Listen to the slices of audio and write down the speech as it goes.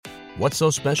What's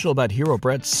so special about Hero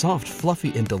Bread's soft,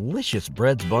 fluffy, and delicious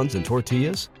breads, buns, and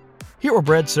tortillas? Hero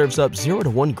Bread serves up 0 to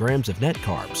 1 grams of net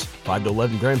carbs, 5 to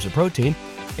 11 grams of protein,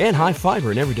 and high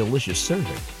fiber in every delicious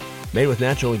serving. Made with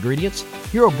natural ingredients,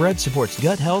 Hero Bread supports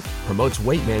gut health, promotes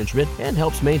weight management, and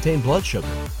helps maintain blood sugar.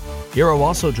 Hero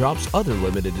also drops other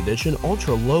limited edition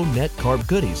ultra-low net carb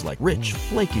goodies like rich,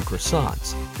 flaky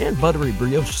croissants and buttery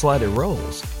brioche slider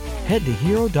rolls. Head to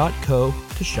hero.co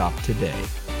to shop today.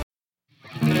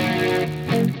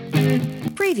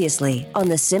 Previously on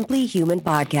the Simply Human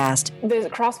podcast. The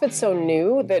CrossFit's so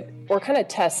new that we're kind of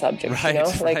test subjects, right, you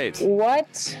know? Like,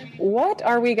 right. what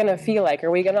are we going to feel like?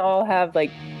 Are we going to all have, like,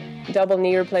 double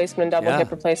knee replacement and double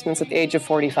hip replacements at the age of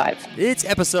 45? It's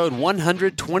episode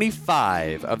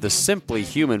 125 of the Simply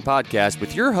Human podcast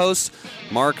with your hosts,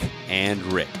 Mark and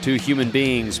Rick. Two human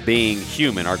beings being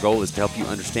human. Our goal is to help you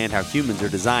understand how humans are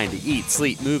designed to eat,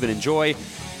 sleep, move, and enjoy,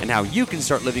 and how you can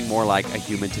start living more like a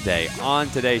human today. On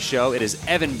today's show, it is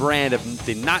Evan Brand of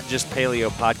the Not Just Paleo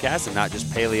podcast and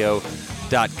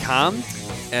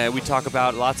NotJustPaleo.com. We talk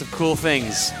about lots of cool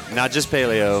things, not just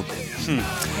paleo.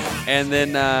 And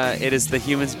then it is the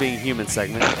Humans Being Human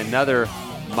segment, another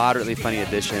moderately funny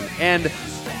edition. And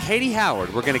Katie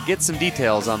Howard, we're going to get some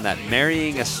details on that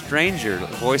marrying a stranger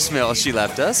voicemail she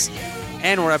left us.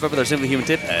 And we'll wrap up with our Simply Human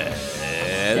tip.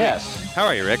 Yes. How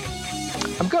are you, Rick?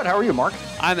 I'm good. How are you, Mark?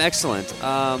 I'm excellent. Do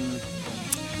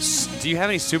you have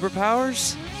any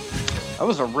superpowers? That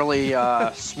was a really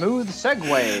smooth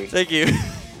segue. Thank you.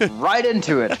 Right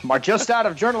into it. Just out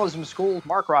of journalism school,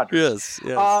 Mark Rogers.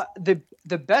 Yes.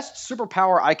 The best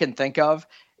superpower I can think of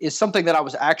is something that I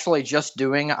was actually just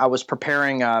doing. I was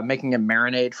preparing, making a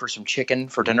marinade for some chicken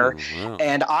for dinner, wow.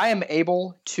 And I am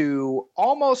able to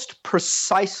almost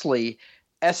precisely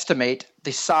estimate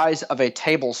the size of a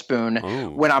tablespoon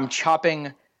when I'm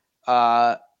chopping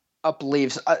up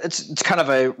leaves. It's kind of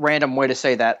a random way to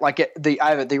say that. Like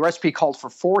the recipe called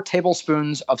for 4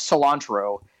 tablespoons of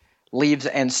cilantro, leaves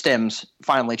and stems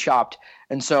finely chopped.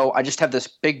 And so I just have this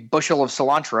big bushel of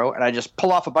cilantro and I just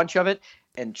pull off a bunch of it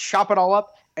and chop it all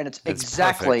up. And it's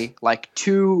exactly perfect. like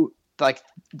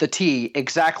the tea,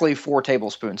 exactly 4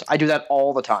 tablespoons. I do that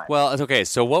all the time. Well, it's okay.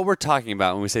 So what we're talking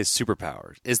about when we say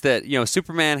superpowers is that,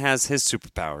 Superman has his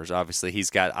superpowers. Obviously, he's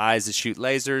got eyes that shoot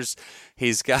lasers.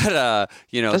 He's got,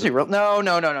 Does he really?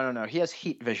 No. He has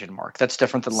heat vision, Mark. That's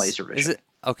different than laser vision. Is it?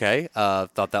 Okay.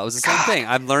 Thought that was the same thing.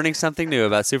 I'm learning something new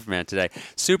about Superman today.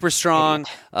 Super strong.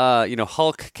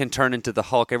 Hulk can turn into the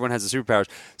Hulk. Everyone has the superpowers.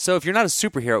 So if you're not a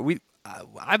superhero,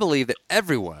 I believe that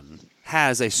everyone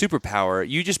has a superpower.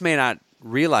 You just may not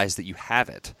realize that you have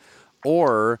it,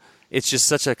 or it's just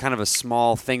such a kind of a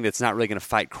small thing that's not really going to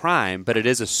fight crime, but it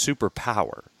is a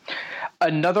superpower.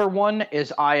 Another one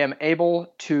is I am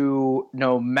able to,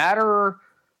 no matter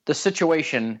the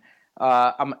situation,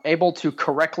 I'm able to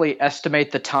correctly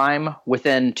estimate the time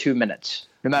within 2 minutes,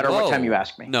 no matter what time you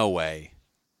ask me. No way.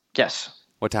 Yes.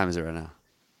 What time is it right now?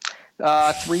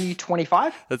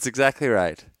 3:25. That's exactly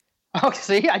right. Okay,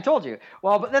 see, I told you.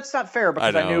 Well, but that's not fair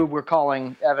because I knew we're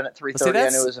calling Evan at 3:30. I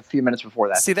knew it was a few minutes before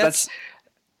that. See,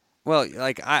 well,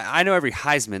 like I know every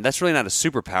Heisman. That's really not a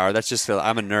superpower. That's just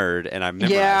I'm a nerd and I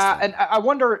memorized them. And I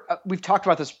wonder. We've talked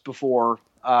about this before.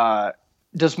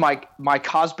 Does my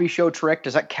Cosby Show trick,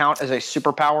 does that count as a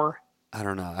superpower? I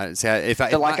don't know.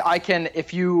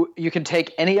 You can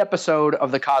take any episode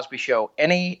of the Cosby Show,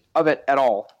 any of it at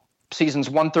all, seasons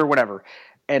 1 through whatever,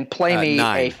 and play me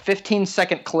 9. a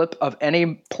 15-second clip of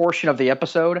any portion of the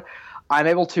episode. I'm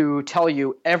able to tell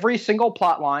you every single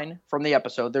plot line from the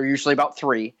episode. They're usually about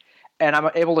 3, and I'm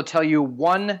able to tell you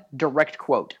one direct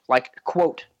quote, like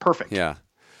quote perfect. Yeah.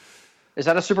 Is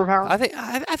that a superpower? I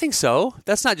think so.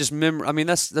 That's not just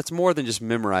that's more than just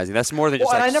memorizing. That's more than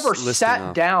just. And I never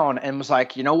sat down and was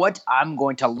like, you know what? I'm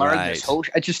going to learn this whole.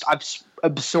 I've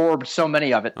absorbed so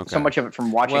many of it, so much of it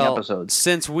from watching episodes.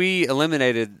 Since we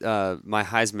eliminated my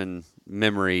Heisman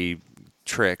memory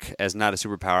trick as not a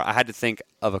superpower, I had to think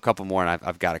of a couple more, and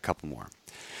I've got a couple more.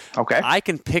 Okay. I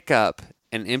can pick up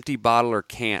an empty bottle or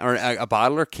can, or a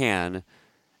bottle or can,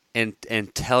 and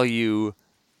tell you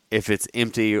if it's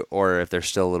empty or if there's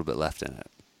still a little bit left in it.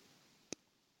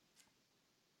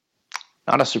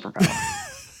 Not a superpower.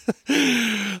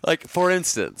 Like, for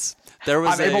instance,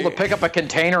 I'm able to pick up a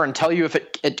container and tell you if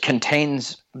it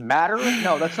contains matter.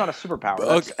 No, that's not a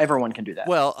superpower. Everyone can do that.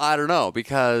 Well, I don't know,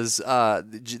 because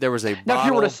there was a bottle. Now, if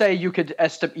you were to say you could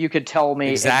tell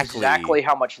me exactly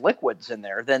how much liquid's in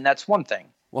there, then that's one thing.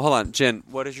 Well, hold on. Jen,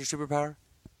 what is your superpower?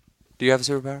 Do you have a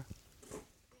superpower?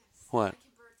 What?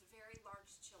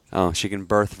 Oh, she can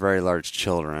birth very large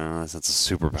children. That's a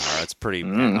superpower. That's pretty.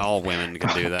 All women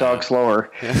can do that. Dog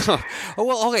slower. Oh,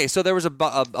 well, okay. So there was a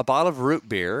bottle of root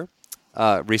beer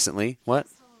recently. What?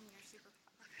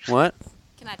 What?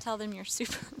 Can I tell them your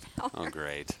superpower? Oh,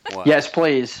 great. What? Yes,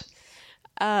 please.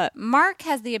 Mark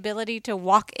has the ability to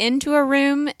walk into a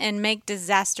room and make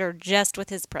disaster just with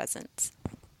his presence.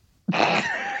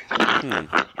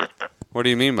 What do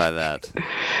you mean by that?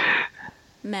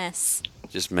 Mess.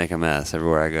 Just make a mess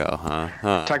everywhere I go,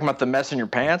 huh? Talking about the mess in your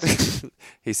pants?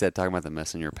 He said, talking about the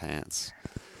mess in your pants.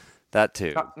 That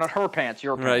too. Not her pants,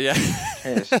 your pants. Right, yeah.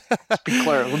 Yes. Let's be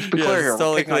clear. Let's be clear here. It's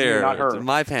totally We're picking on you, clear. not her. It's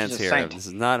my pants She's a here. saint. This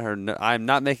is not her. No, I'm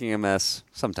not making a mess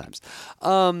sometimes.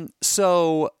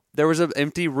 So there was an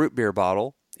empty root beer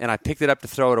bottle, and I picked it up to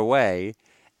throw it away,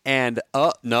 and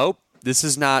nope. This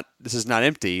is not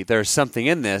empty. There's something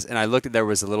in this, and I looked at there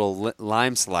was a little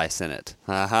lime slice in it.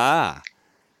 Aha.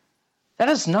 That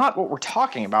is not what we're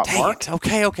talking about, Dang Mark. it.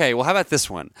 Okay. Well, how about this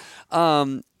one?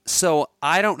 So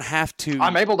I don't have to.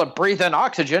 I'm able to breathe in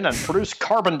oxygen and produce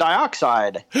carbon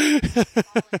dioxide.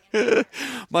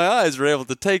 My eyes were able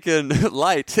to take in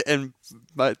light and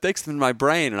takes in my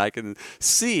brain, and I can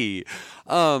see.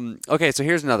 Okay, so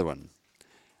here's another one.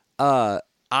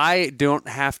 I don't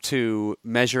have to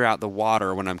measure out the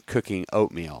water when I'm cooking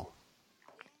oatmeal.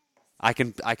 I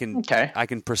can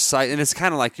precise, and it's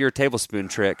kind of like your tablespoon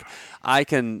trick.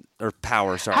 Or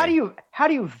power. Sorry. How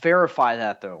do you verify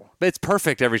that though? But it's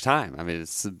perfect every time. I mean,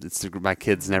 it's my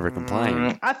kids never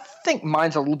complain. I think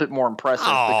mine's a little bit more impressive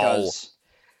because,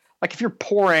 like, if you're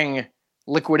pouring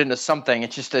liquid into something,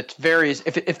 it varies.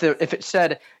 If it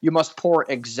said you must pour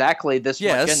exactly this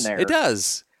much in there, it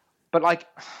does. But like,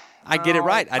 I get it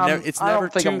right. I don't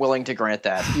think I'm willing to grant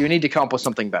that. You need to come up with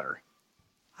something better.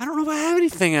 I don't know if I have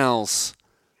anything else.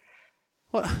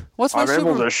 What's my I'm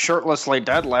able to shirtlessly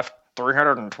deadlift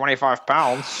 325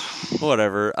 pounds.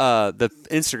 Whatever. The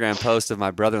Instagram post of my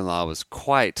brother-in-law was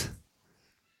quite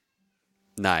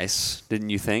nice, didn't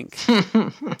you think? I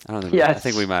don't think. Yes. I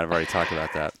think we might have already talked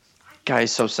about that. Guy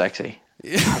is so sexy.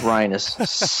 Ryan is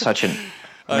such an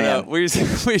I know. man.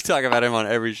 We talk about him on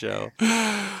every show.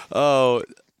 Oh.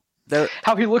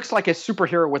 How he looks like a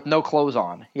superhero with no clothes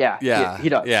on. Yeah, he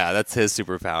does. Yeah, that's his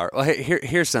superpower. Well,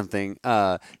 here's something.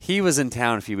 He was in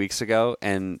town a few weeks ago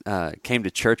and came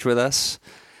to church with us.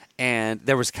 And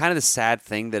there was kind of the sad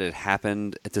thing that had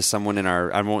happened to someone in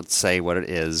our. I won't say what it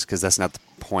is because that's not the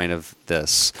point of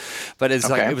this. But it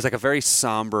was like a very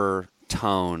somber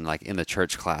tone, like in the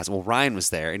church class. Well, Ryan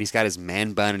was there, and he's got his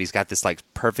man bun, and he's got this like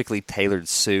perfectly tailored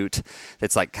suit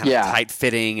that's like kind of tight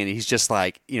fitting, and he's just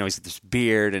like, he's got this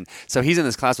beard, and so he's in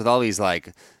this class with all these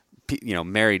like,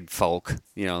 married folk,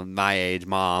 my age,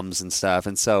 moms and stuff,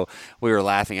 and so we were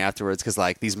laughing afterwards because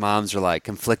like these moms are like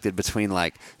conflicted between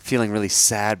like feeling really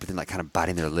sad, but then like kind of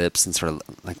biting their lips and sort of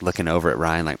like looking over at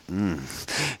Ryan like,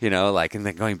 like, and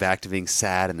then going back to being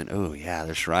sad, and then oh yeah,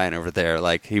 there's Ryan over there,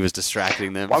 like he was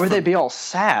distracting them. Why would they be all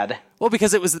sad? Well,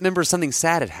 because it was, remember, something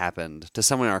sad had happened to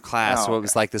someone in our class, so it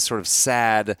was like this sort of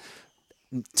sad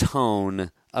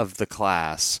tone of the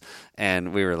class,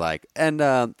 and we were like, and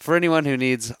for anyone who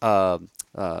needs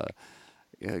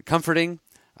comforting,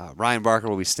 Ryan Barker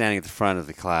will be standing at the front of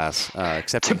the class,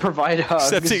 accepting to provide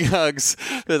hugs. Accepting hugs.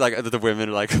 Like the women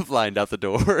are like lined out the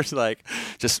doors, like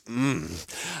just.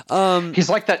 He's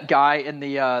like that guy in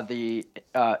the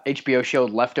HBO show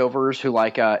Leftovers, who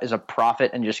like is a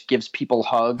prophet and just gives people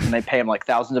hugs, and they pay him like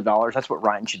thousands of dollars. That's what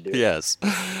Ryan should do. Yes.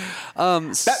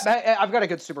 I've got a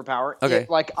good superpower. Okay.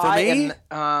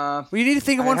 Well, you need to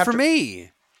think of one for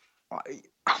me.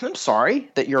 I'm sorry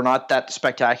that you're not that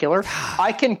spectacular.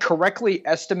 I can correctly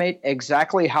estimate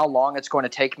exactly how long it's going to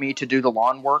take me to do the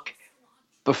lawn work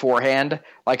beforehand.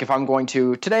 Like if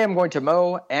today I'm going to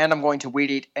mow, and I'm going to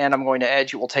weed eat, and I'm going to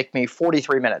edge, it will take me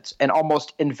 43 minutes. And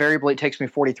almost invariably it takes me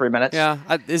 43 minutes. Yeah,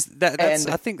 I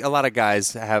think a lot of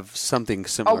guys have something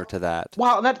similar to that.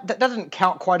 Well, that doesn't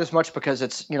count quite as much because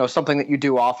it's something that you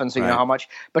do often, so you know how much.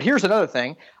 But here's another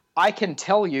thing. I can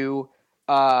tell you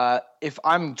if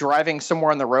I'm driving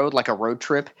somewhere on the road, like a road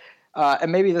trip,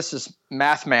 and maybe this is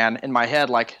math man in my head,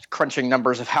 like crunching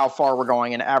numbers of how far we're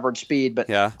going and average speed, but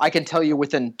I can tell you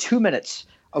within 2 minutes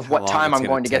of what time I'm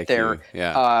going to get there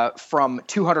from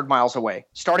 200 miles away.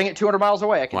 Starting at 200 miles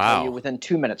away, I can tell you within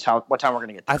 2 minutes what time we're going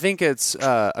to get there. I think it's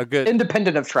a good...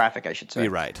 Independent of traffic, I should say.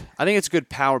 You're right. I think it's good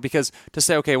power because to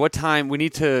say, okay, what time we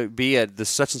need to be at this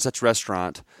such and such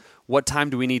restaurant, what time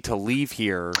do we need to leave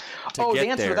here to get there? The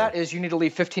answer to that is you need to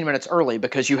leave 15 minutes early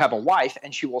because you have a wife,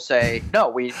 and she will say, no,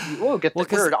 we will get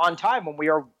there on time when we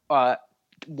are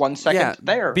 1 second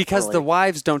there. Because early. The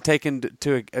wives don't take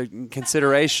into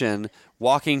consideration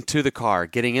walking to the car,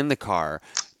 getting in the car,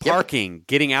 Parking,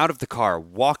 getting out of the car,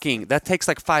 walking, that takes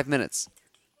like 5 minutes.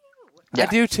 Yeah. I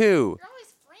do too. You're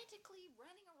always frantically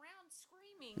running around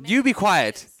screaming. You be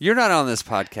quiet. You're not on this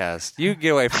podcast. You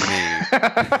get away from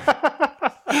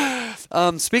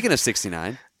me. Speaking of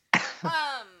 69.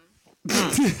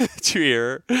 Did you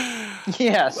hear?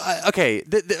 Yes. Okay,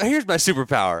 here's my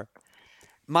superpower.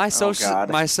 My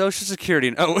social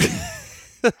security. Oh,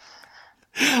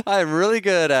 I'm really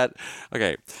good at.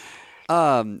 Okay.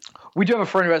 We do have a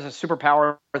friend who has a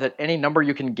superpower that any number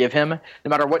you can give him, no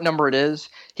matter what number it is,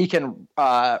 he can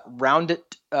round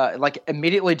it, like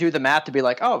immediately do the math to be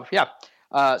like, oh yeah,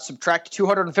 subtract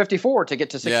 254 to get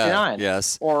to 69. Yeah,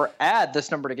 yes. Or add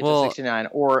this number to get to 69,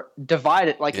 or divide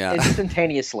it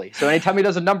instantaneously. So anytime he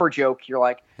does a number joke, you're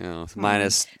like,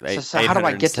 minus so how do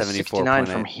I get to 69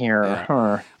 from here? Yeah.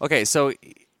 Huh. Okay, so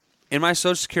in my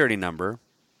social security number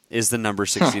is the number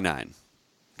 69.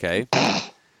 Okay.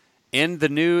 In the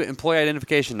new employee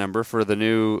identification number for the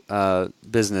new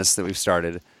business that we've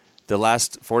started, the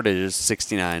last 4 digits,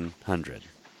 6,900.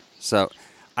 So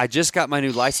I just got my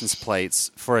new license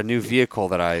plates for a new vehicle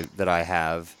that I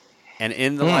have, and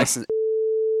in the license,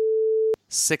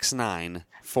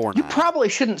 6949. You probably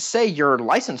shouldn't say your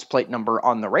license plate number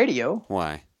on the radio.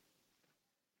 Why?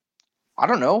 I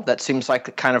don't know. That seems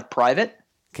like kind of private.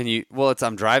 Can you? Well,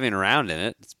 I'm driving around in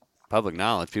it. It's public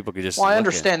knowledge. People could just. Well, I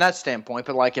understand that standpoint,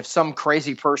 but like if some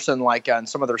crazy person like in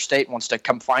some other state wants to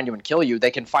come find you and kill you,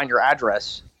 they can find your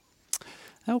address.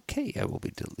 Okay, I will be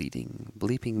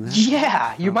bleeping that.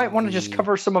 Yeah, you might want to just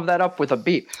cover some of that up with a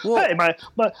beep. Well, hey, my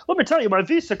let me tell you, my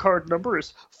Visa card number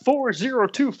is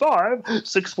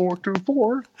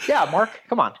 4025-6424. Yeah, Mark,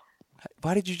 come on.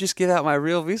 Why did you just give out my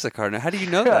real Visa card? Now, how do you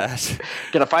know that?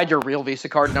 Gonna find your real Visa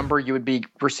card number, you would be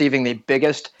receiving the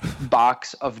biggest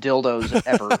box of dildos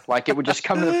ever. Like it would just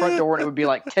come to the front door and it would be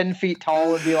like 10 feet tall.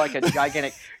 It would be like a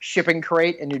gigantic shipping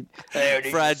crate, and you'd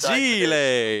fragile.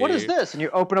 What is this? And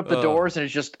you open up the doors and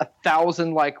it's just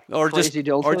 1,000 like crazy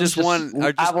dildos, or just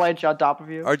one avalanche on top of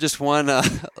you, or just one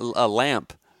a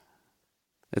lamp.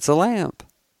 It's a lamp.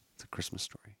 It's a Christmas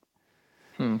story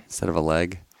instead of a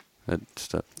leg.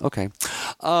 Okay.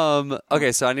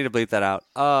 Okay, so I need to bleep that out.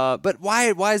 But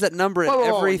why is that number in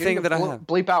everything that I have?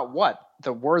 Bleep out what?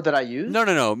 The word that I use?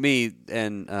 No. Me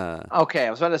and okay, I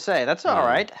was about to say that's all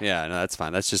right. Yeah, no, that's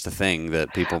fine. That's just a thing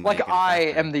that people make. Like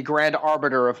I am the grand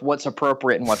arbiter of what's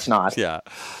appropriate and what's not. Yeah.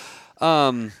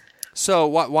 So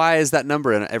why is that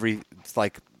number in every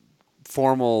like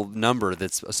formal number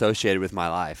that's associated with my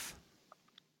life?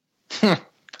 I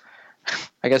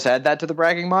guess add that to the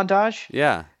bragging montage.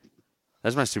 Yeah.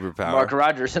 That's my superpower. Mark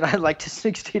Rogers, and I like to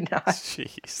 69.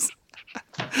 Jeez.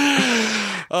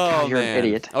 God, you're an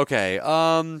idiot. Okay.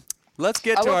 Let's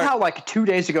get to I love how like 2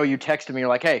 days ago you texted me. You're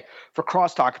like, "Hey, for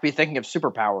crosstalk, be thinking of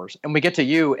superpowers," and we get to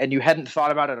you, and you hadn't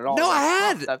thought about it at all. No,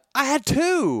 I had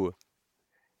two.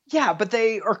 Yeah, but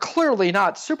they are clearly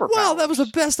not superpowers. Well, that was the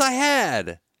best I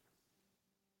had.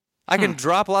 I can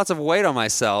drop lots of weight on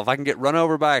myself. I can get run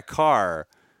over by a car.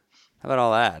 How about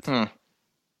all that?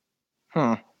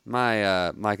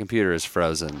 My computer is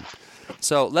frozen.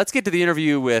 So let's get to the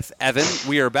interview with Evan.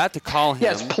 We are about to call him.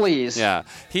 Yes, please. Yeah,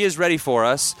 he is ready for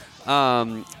us.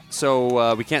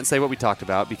 So we can't say what we talked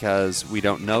about because we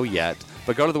don't know yet.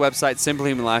 But go to the website,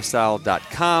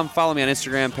 simplyhumanlifestyle.com. Follow me on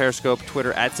Instagram, Periscope,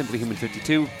 Twitter,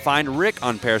 @simplyhuman52. Find Rick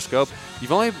on Periscope.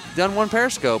 You've only done one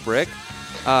Periscope, Rick.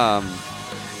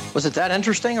 Was it that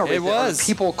interesting? Or it was.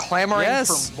 People clamoring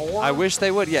for more? I wish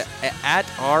they would. Yeah,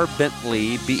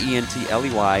 @rbentley,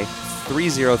 BENTLEY,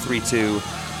 3032.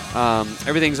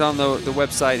 Everything's on the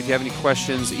website. If you have any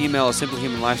questions, email us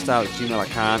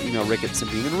simplyhumanlifestyle@gmail.com. Email Rick at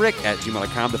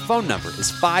simplyhumanrick@gmail.com. The phone number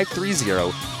is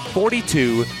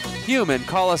 530-42-HUMAN.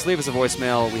 Call us, leave us a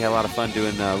voicemail. We had a lot of fun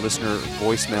doing listener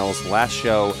voicemails last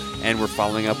show, and we're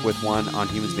following up with one on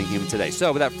Humans Being Human today.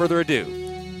 So without further ado,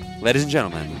 ladies and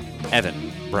gentlemen,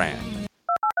 Evan Brand.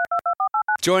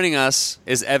 Joining us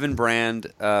is Evan Brand.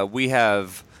 We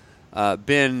have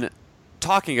been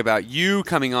talking about you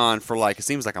coming on for it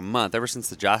seems like a month, ever since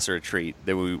the Jossa retreat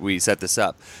that we set this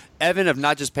up. Evan of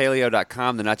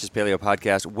NotJustPaleo.com, the Not Just Paleo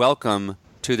podcast. Welcome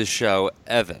to the show,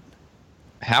 Evan.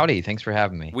 Howdy. Thanks for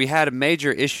having me. We had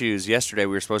major issues yesterday.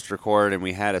 We were supposed to record, and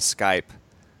we had a Skype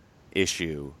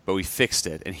issue, but we fixed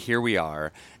it, and here we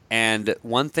are. And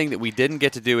one thing that we didn't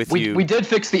get to do with you... We did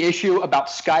fix the issue about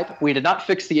Skype. We did not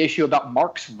fix the issue about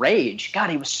Mark's rage. God,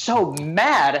 he was so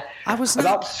mad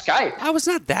about Skype. I was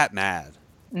not that mad.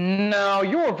 No,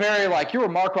 you were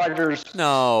Mark Rogers.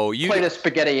 No, you played a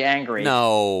spaghetti angry.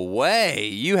 No way.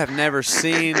 You have never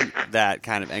seen that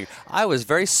kind of anger. I was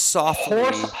very softly.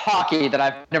 Horse hockey that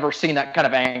I've never seen that kind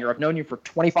of anger. I've known you for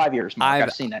 25 years, Mark.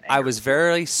 I've seen that anger. I was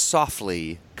very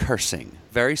softly cursing.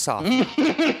 Very softly.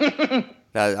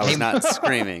 I was not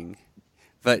screaming.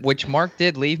 But Which Mark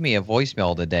did leave me a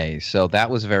voicemail today, so that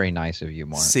was very nice of you,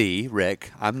 Mark. See, Rick,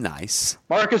 I'm nice.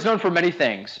 Mark is known for many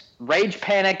things. Rage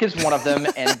panic is one of them,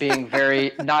 and being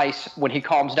very nice when he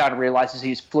calms down and realizes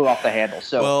he's flew off the handle.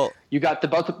 So you got the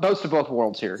most of both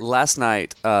worlds here. Last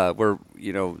night, World's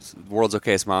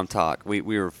Okayest Mom Talk. We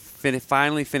were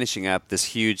finally finishing up this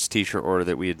huge T-shirt order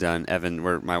that we had done, Evan.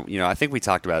 I think we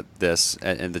talked about this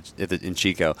in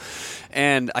Chico,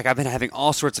 and like I've been having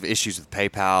all sorts of issues with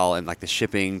PayPal and like the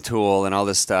shipping tool and all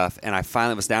this stuff, and I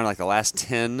finally was down to like the last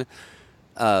 10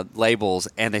 labels,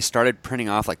 and they started printing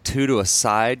off like 2 to a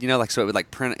side, so it would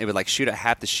like print, it would like shoot at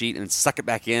half the sheet and then suck it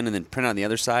back in and then print on the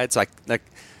other side. So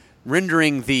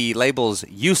rendering the labels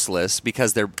useless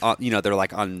because they're they're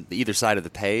like on either side of the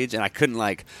page, and I couldn't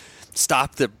like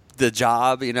stop the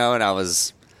job, and I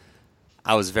was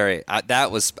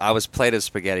plate of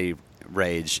spaghetti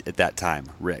rage at that time,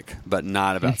 Rick, but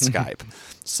not about Skype.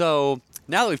 So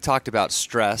now that we've talked about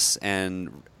stress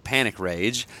and panic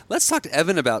rage, let's talk to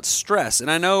Evan about stress. And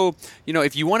I know,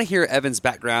 if you want to hear Evan's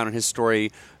background and his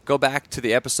story, go back to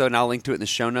the episode and I'll link to it in the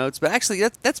show notes. But actually,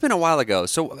 that's been a while ago.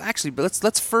 So actually,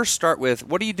 let's first start with,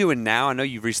 what are you doing now? I know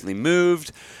you've recently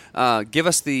moved. Give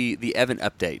us the Evan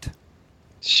update.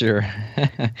 Sure.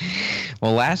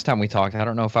 Well, last time we talked, I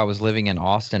don't know if I was living in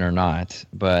Austin or not,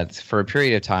 but for a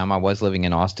period of time, I was living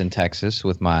in Austin, Texas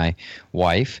with my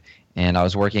wife, and I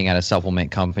was working at a supplement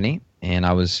company, and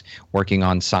I was working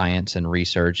on science and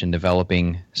research and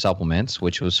developing supplements,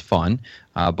 which was fun,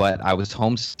 but I was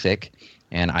homesick,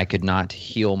 and I could not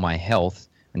heal my health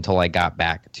until I got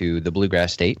back to the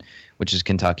Bluegrass State, which is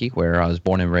Kentucky, where I was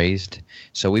born and raised.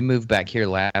 So we moved back here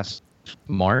last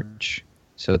March.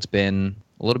 So it's been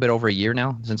a little bit over a year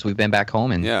now since we've been back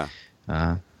home,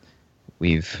 and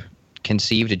we've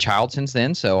conceived a child since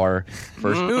then. So our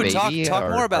first baby. Talk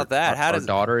more about that. How does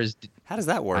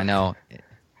that work? I know,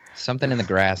 something in the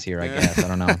grass here, I guess. I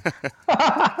don't know.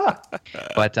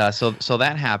 But so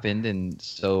that happened, and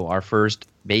so our first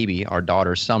baby, our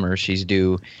daughter Summer, she's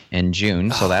due in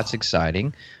June. So that's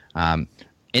exciting.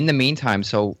 In the meantime,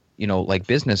 so like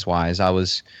business wise, I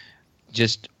was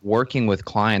just working with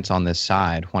clients on this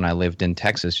side when I lived in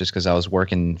Texas, just because I was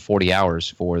working 40 hours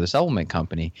for the supplement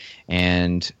company,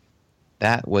 and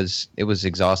it was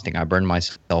exhausting. I burned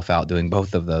myself out doing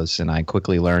both of those, and I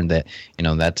quickly learned that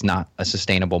that's not a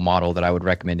sustainable model that I would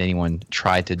recommend anyone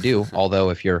try to do. Although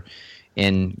if you're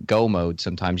in go mode,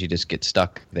 sometimes you just get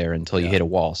stuck there until you hit a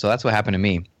wall. So that's what happened to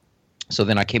me. So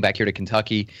then I came back here to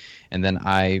Kentucky, and then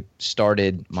I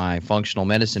started my functional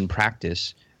medicine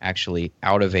practice actually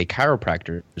out of a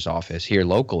chiropractor's office here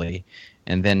locally.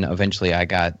 And then eventually I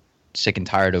got sick and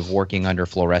tired of working under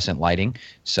fluorescent lighting.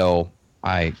 So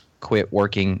I quit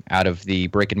working out of the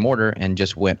brick and mortar and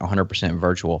just went 100%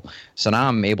 virtual. So now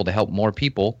I'm able to help more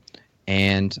people,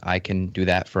 and I can do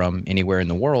that from anywhere in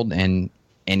the world, and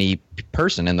any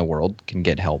person in the world can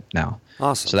get help now.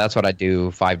 Awesome. So that's what I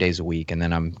do 5 days a week. And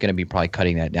then I'm going to be probably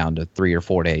cutting that down to 3 or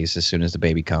 4 days as soon as the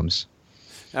baby comes.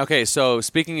 Okay, so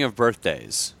speaking of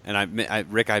birthdays, and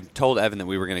Rick, I told Evan that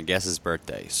we were going to guess his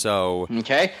birthday. So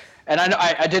okay, and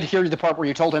I did hear the part where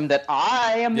you told him that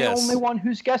I am the only one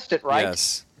who's guessed it, right?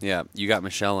 Yes, yeah, you got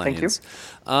Michelle Onions.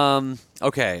 Thank you.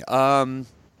 Okay.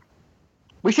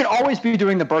 We should always be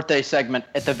doing the birthday segment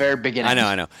at the very beginning.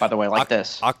 I know. By the way, like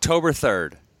this. October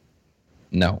 3rd.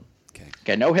 No.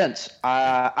 Okay, no hints.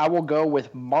 I will go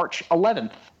with March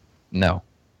 11th. No.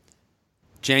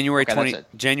 January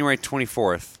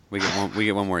 24th. We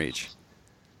get one more each.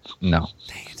 No.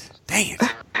 Dang it.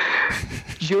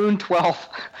 June 12th.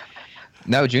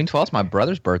 No, June 12th is my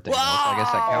brother's birthday. So I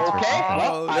guess that counts for something.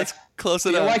 Well, that's close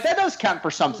enough. Like that does count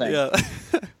for something. Yeah.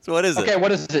 So what is it? Okay,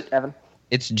 what is it, Evan?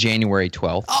 It's January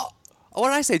 12th. Oh, what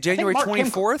did I say? January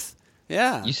 24th?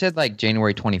 Yeah. You said like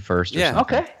January 21st or something.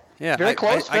 Okay. Yeah, very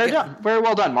close. Very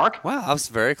well done, Mark. Wow, I was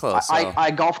very close.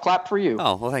 I golf clap for you.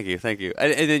 Oh, well, thank you.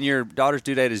 And then your daughter's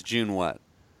due date is June what?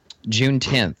 June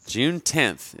 10th. June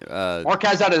 10th. Mark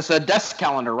has that as a desk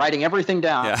calendar, writing everything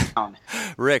down. Yeah.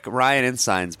 Rick, Ryan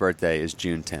Ensign's birthday is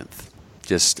June 10th.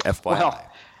 Just FYI.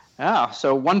 Well,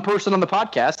 so one person on the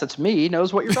podcast, that's me,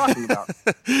 knows what you're talking about.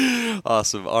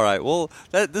 Awesome. All right. Well,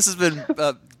 this has been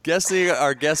guessing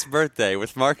our guest's birthday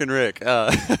with Mark and Rick.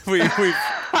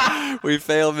 We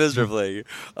failed miserably.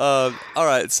 All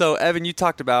right, so Evan, you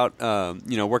talked about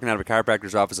working out of a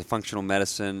chiropractor's office of functional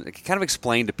medicine. Kind of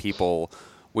explain to people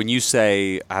when you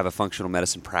say I have a functional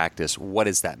medicine practice, what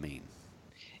does that mean?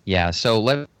 Yeah, so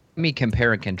let me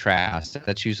compare and contrast.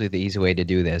 That's usually the easy way to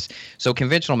do this. So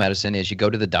conventional medicine is you go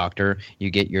to the doctor, you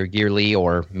get your yearly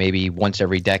or maybe once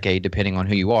every decade, depending on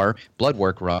who you are, blood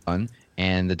work run,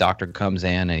 and the doctor comes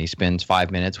in and he spends 5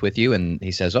 minutes with you and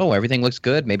he says, oh, everything looks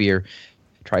good. Maybe your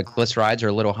triglycerides are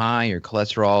a little high, your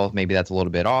cholesterol, maybe that's a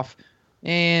little bit off.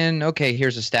 And okay,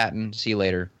 here's a statin. See you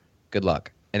later. Good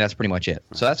luck. And that's pretty much it.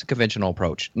 So that's a conventional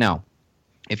approach. Now,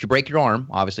 if you break your arm,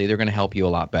 obviously they're going to help you a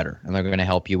lot better. And they're going to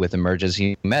help you with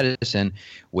emergency medicine,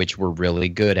 which we're really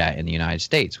good at in the United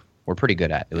States. We're pretty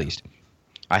good at least.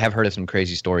 I have heard of some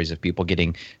crazy stories of people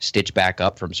getting stitched back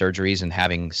up from surgeries and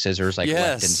having scissors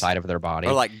left inside of their body.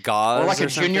 Or like gauze. Or like a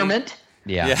something. junior mint.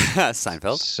 Yeah.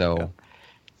 Seinfeld. So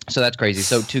that's crazy.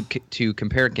 So to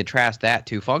compare and contrast that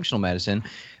to functional medicine,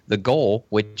 the goal,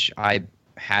 which I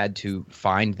had to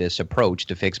find this approach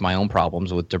to fix my own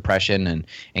problems with depression and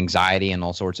anxiety and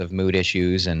all sorts of mood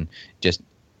issues and just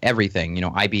everything.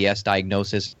 IBS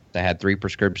diagnosis. I had 3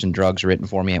 prescription drugs written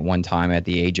for me at one time at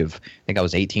the age of, I think I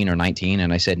was 18 or 19,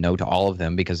 and I said no to all of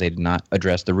them because they did not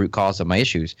address the root cause of my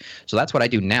issues. So that's what I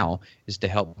do now, is to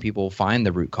help people find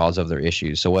the root cause of their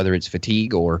issues. So whether it's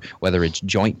fatigue or whether it's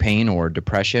joint pain or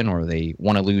depression or they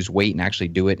want to lose weight and actually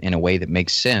do it in a way that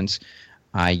makes sense,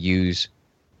 I use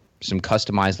some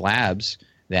customized labs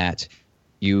that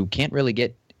you can't really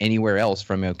get anywhere else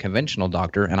from a conventional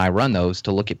doctor, and I run those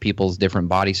to look at people's different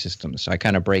body systems. So I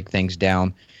kind of break things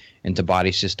down into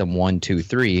body system 1, 2,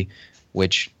 3,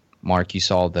 which, Mark, you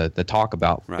saw the talk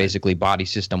about. Right. Basically body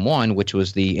system 1, which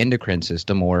was the endocrine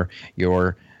system or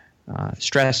your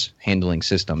stress handling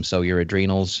system. So your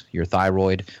adrenals, your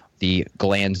thyroid, the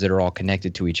glands that are all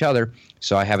connected to each other.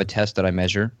 So I have a test that I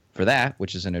measure for that,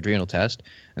 which is an adrenal test.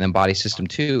 And then body system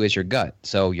 2 is your gut.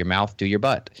 So your mouth to your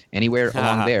butt. Anywhere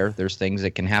along there's things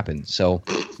that can happen. So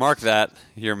mark that,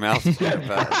 your mouth to your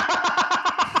butt.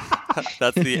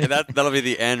 That'll be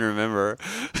the end, remember.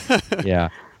 Yeah.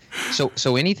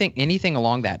 So anything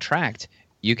along that tract,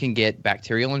 you can get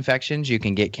bacterial infections, you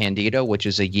can get candida, which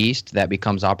is a yeast that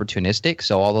becomes opportunistic.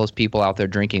 So all those people out there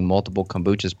drinking multiple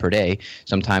kombuchas per day,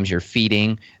 sometimes you're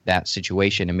feeding that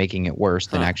situation and making it worse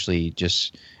than actually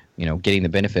just getting the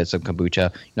benefits of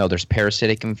kombucha. There's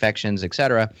parasitic infections,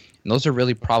 etc. And those are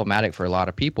really problematic for a lot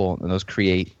of people, and those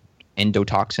create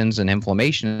endotoxins and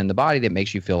inflammation in the body that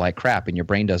makes you feel like crap and your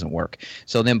brain doesn't work.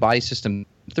 So then body system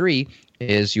 3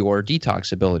 is your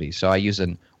detox ability. So I use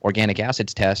an organic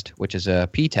acids test, which is a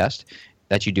pee test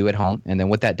that you do at home. And then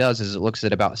what that does is it looks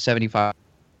at about 75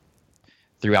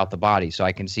 throughout the body. So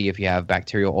I can see if you have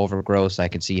bacterial overgrowth. I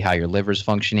can see how your liver's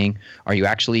functioning. Are you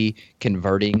actually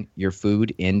converting your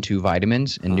food into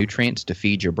vitamins and nutrients to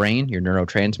feed your brain, your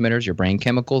neurotransmitters, your brain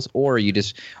chemicals? Or are you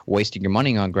just wasting your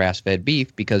money on grass-fed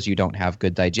beef because you don't have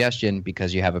good digestion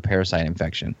because you have a parasite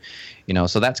infection?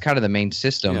 So that's kind of the main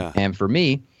system. Yeah. And for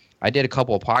me, I did a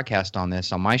couple of podcasts on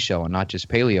this on my show, and not just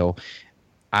paleo.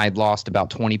 I'd lost about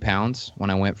 20 pounds when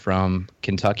I went from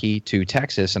Kentucky to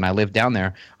Texas, and I lived down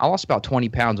there. I lost about 20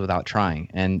 pounds without trying.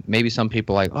 And maybe some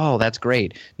people are like, oh, that's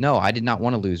great. No, I did not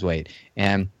want to lose weight.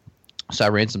 And so I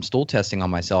ran some stool testing on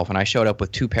myself, and I showed up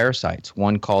with 2 parasites,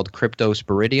 one called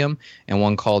Cryptosporidium and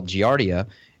one called Giardia,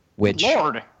 which,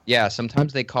 Lord. Yeah,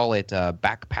 sometimes they call it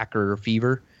backpacker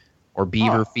fever or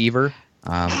beaver fever.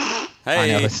 Hey, I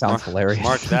know, that sounds hilarious.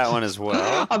 Mark that one as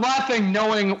well. I'm laughing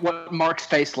knowing what Mark's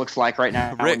face looks like right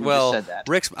now. Rick, when you just said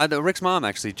that. Rick's mom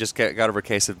actually just got over a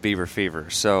case of beaver fever.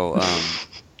 So,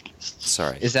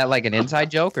 sorry. Is that like an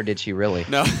inside joke, or did she really?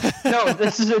 No. No,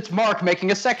 it's Mark making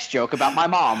a sex joke about my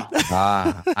mom.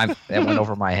 That went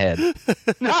over my head.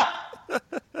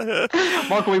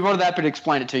 Mark, we wrote that, but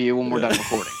explain it to you when we're done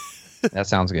recording. That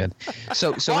sounds good.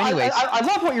 So anyways. I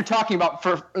love what you're talking about,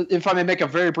 if I may make a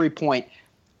very brief point.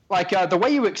 Like the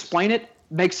way you explain it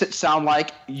makes it sound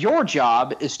like your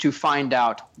job is to find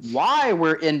out why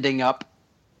we're ending up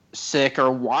sick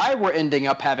or why we're ending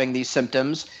up having these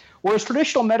symptoms, whereas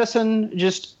traditional medicine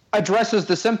just addresses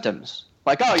the symptoms.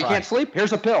 Like, oh, you can't sleep?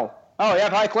 Here's a pill. Oh, you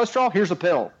have high cholesterol? Here's a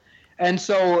pill. And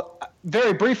so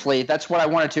very briefly, that's what I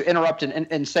wanted to interrupt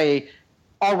and say,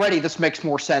 already this makes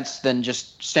more sense than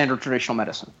just standard traditional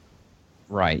medicine.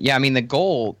 Right. Yeah. I mean, the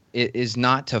goal is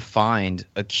not to find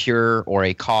a cure or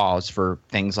a cause for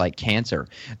things like cancer.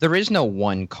 There is no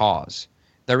one cause.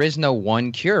 There is no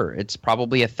one cure. It's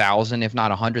probably 1,000, if not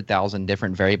 100,000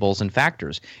 different variables and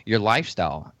factors. Your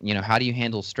lifestyle, how do you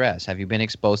handle stress? Have you been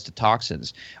exposed to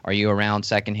toxins? Are you around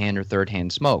secondhand or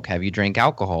thirdhand smoke? Have you drank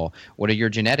alcohol? What do your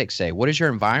genetics say? What does your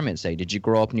environment say? Did you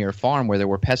grow up near a farm where there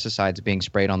were pesticides being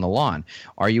sprayed on the lawn?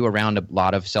 Are you around a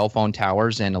lot of cell phone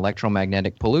towers and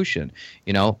electromagnetic pollution?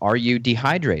 Are you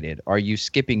dehydrated? Are you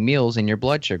skipping meals and your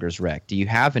blood sugar's wrecked? Do you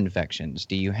have infections?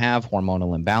 Do you have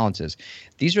hormonal imbalances?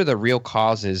 These are the real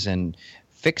causes and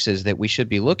fixes that we should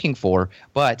be looking for.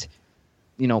 But,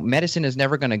 medicine is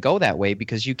never going to go that way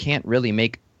because you can't really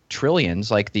make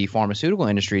trillions like the pharmaceutical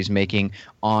industry is making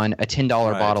on a $10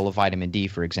 bottle of vitamin D,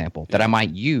 for example, that I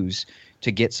might use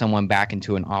to get someone back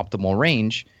into an optimal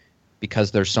range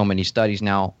because there's so many studies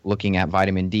now looking at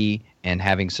vitamin D and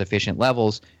having sufficient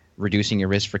levels, reducing your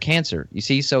risk for cancer. You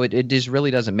see, so it just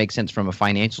really doesn't make sense from a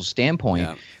financial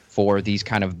standpoint for these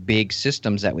kind of big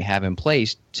systems that we have in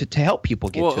place to help people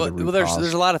get to the root cause.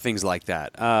 There's a lot of things like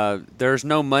that. There's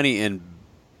no money in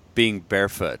being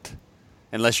barefoot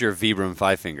unless you're Vibram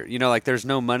Five Finger. There's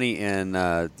no money in,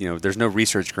 there's no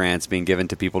research grants being given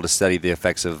to people to study the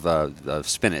effects of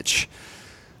spinach.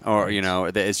 Or,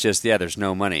 it's just, there's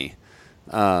no money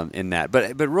in that.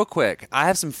 But real quick, I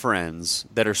have some friends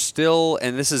that are still,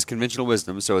 and this is conventional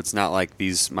wisdom, so it's not like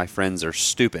my friends are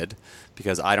stupid,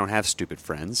 because I don't have stupid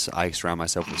friends. I surround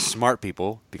myself with smart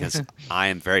people because I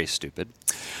am very stupid.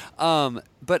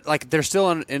 But they're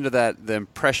still into the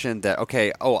impression that,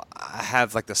 I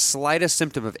have the slightest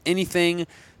symptom of anything,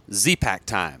 Z-Pack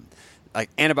time.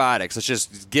 Antibiotics, let's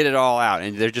just get it all out.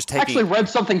 And they're just taking... I actually read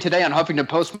something today on Huffington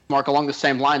Post, Mark, along the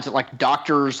same lines that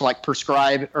doctors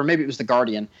prescribe, or maybe it was The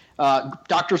Guardian,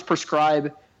 doctors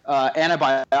prescribe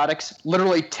antibiotics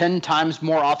literally 10 times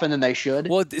more often than they should.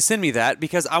 Well, send me that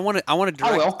because I want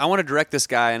to direct this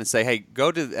guy and say, hey,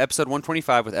 go to episode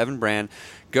 125 with Evan Brand,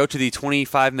 go to the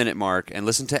 25-minute mark and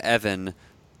listen to Evan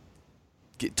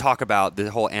talk about the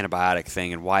whole antibiotic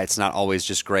thing and why it's not always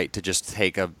just great to just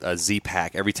take a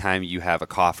Z-Pack every time you have a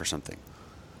cough or something.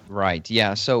 Right.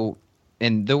 Yeah. So,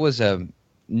 and there was a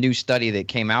new study that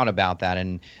came out about that,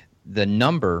 and the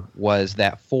number was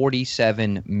that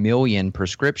 47 million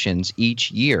prescriptions each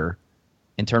year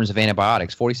in terms of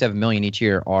antibiotics, 47 million each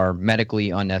year are medically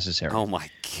unnecessary. Oh my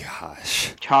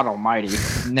gosh. God almighty.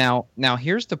 Now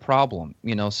here's the problem,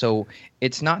 so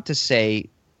it's not to say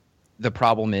the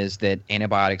problem is that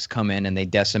antibiotics come in and they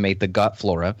decimate the gut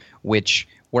flora, which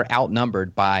we're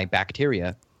outnumbered by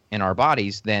bacteria in our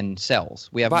bodies than cells.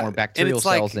 We have more bacterial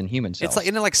cells than human cells.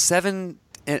 Isn't it 7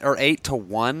 or 8 to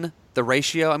 1, the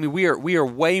ratio? I mean, we are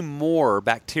way more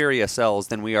bacteria cells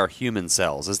than we are human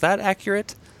cells. Is that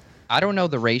accurate? I don't know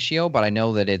the ratio, but I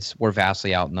know that we're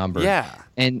vastly outnumbered. Yeah.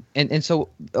 And so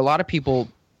a lot of people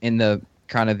in the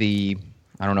kind of the,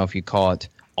 I don't know if you call it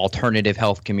alternative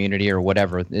health community or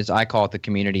whatever, I call it the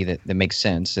community that makes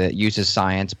sense, that uses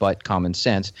science but common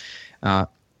sense.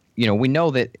 We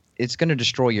know that it's going to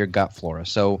destroy your gut flora.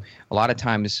 So a lot of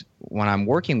times when I'm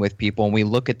working with people and we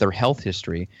look at their health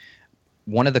history,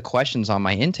 one of the questions on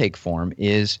my intake form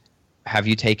is, have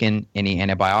you taken any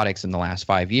antibiotics in the last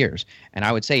 5 years? And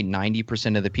I would say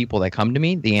 90% of the people that come to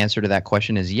me, the answer to that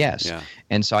question is yes. Yeah.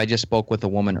 And so I just spoke with a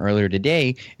woman earlier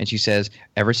today, and she says,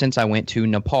 ever since I went to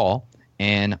Nepal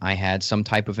and I had some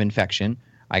type of infection,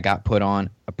 I got put on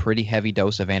a pretty heavy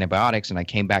dose of antibiotics, and I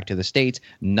came back to the States.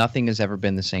 Nothing has ever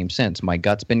been the same since. My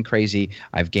gut's been crazy.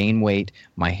 I've gained weight.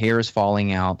 My hair is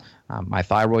falling out. My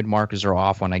thyroid markers are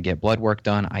off when I get blood work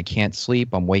done. I can't sleep.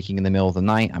 I'm waking in the middle of the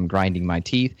night. I'm grinding my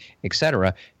teeth,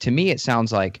 etc. To me, it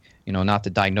sounds like, not to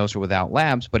diagnose her without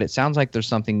labs, but it sounds like there's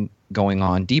something going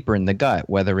on deeper in the gut,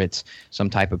 whether it's some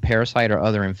type of parasite or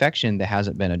other infection that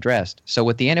hasn't been addressed. So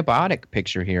with the antibiotic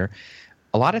picture here,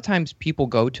 a lot of times people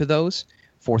go to those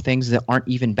for things that aren't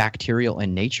even bacterial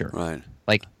in nature. Right.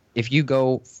 Like if you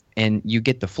go and you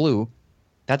get the flu,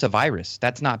 that's a virus.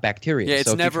 That's not bacteria. Yeah, it's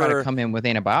so if never... you try to come in with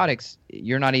antibiotics,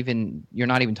 you're not even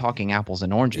talking apples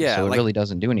and oranges. Yeah, so it really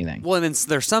doesn't do anything. Well, and then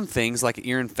there's some things like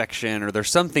ear infection, or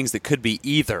there's some things that could be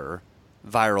either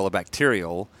viral or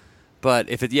bacterial. But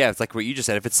if it's like what you just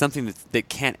said, if it's something that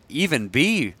can't even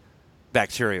be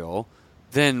bacterial,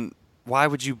 then why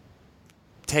would you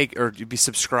take or be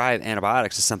subscribe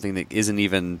antibiotics to something that isn't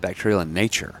even bacterial in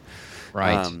nature?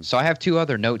 Right. So I have two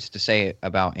other notes to say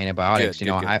about antibiotics. Good.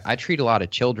 I treat a lot of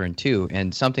children too,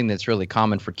 and something that's really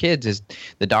common for kids is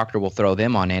the doctor will throw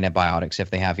them on antibiotics if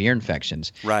they have ear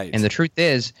infections. Right. And the truth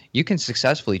is, you can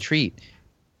successfully treat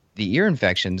the ear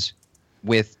infections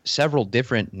with several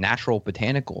different natural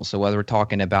botanicals. So whether we're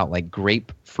talking about like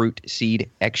grapefruit seed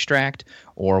extract,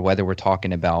 or whether we're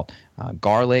talking about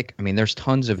garlic, I mean, there's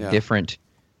tons of different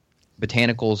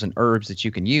botanicals and herbs that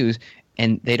you can use,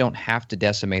 and they don't have to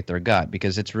decimate their gut,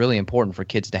 because it's really important for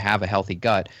kids to have a healthy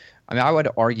gut. I mean, I would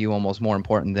argue almost more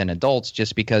important than adults,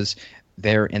 just because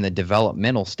they're in the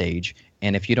developmental stage.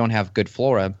 And if you don't have good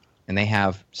flora and they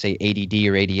have, say, ADD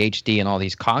or ADHD and all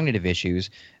these cognitive issues,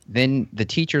 then the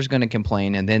teacher's going to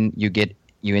complain, and then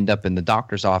you end up in the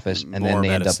doctor's office, and then they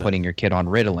end up putting your kid on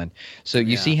Ritalin. So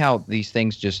you see how these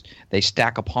things they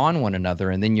stack upon one another,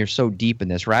 and then you're so deep in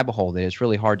this rabbit hole that it's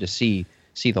really hard to see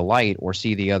the light or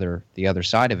see the other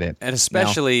side of it. And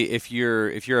especially if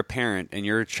you're a parent and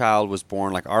your child was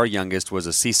born, like our youngest was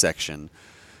a C-section,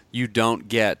 you don't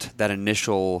get that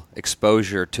initial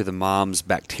exposure to the mom's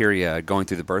bacteria going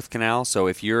through the birth canal. So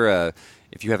if you have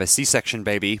a C-section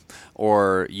baby,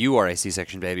 or you are a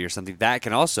C-section baby or something, that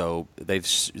can also, they've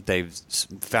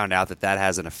found out that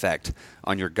has an effect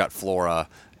on your gut flora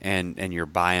and your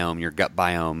biome, your gut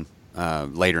biome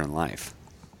later in life.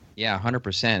 Yeah,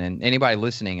 100%. And anybody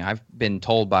listening, I've been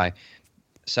told by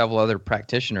several other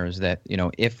practitioners that,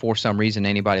 if for some reason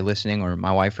anybody listening, or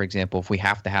my wife, for example, if we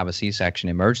have to have a C-section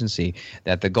emergency,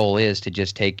 that the goal is to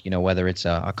just take, whether it's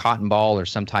a cotton ball or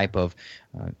some type of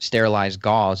sterilized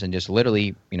gauze, and just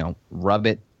literally, rub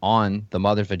it on the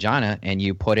mother's vagina, and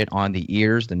you put it on the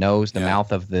ears, the nose, the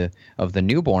mouth of the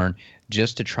newborn,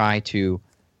 just to try to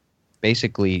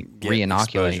basically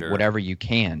re-inoculate whatever you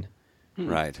can.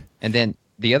 Right. And then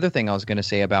the other thing I was going to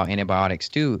say about antibiotics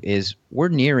too is we're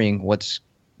nearing what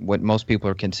most people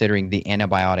are considering the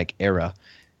antibiotic era,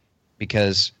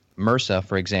 because MRSA,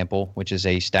 for example, which is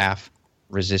a staph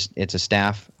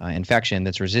infection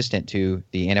that's resistant to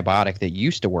the antibiotic that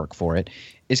used to work for it,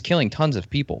 is killing tons of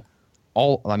people,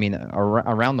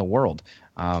 around the world.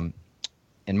 And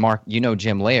Mark,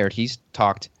 Jim Laird, he's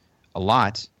talked a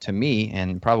lot to me,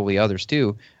 and probably others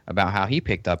too, about how he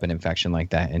picked up an infection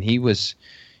like that, and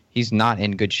he's not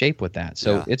in good shape with that.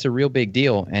 So it's a real big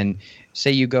deal. And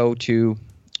say you go to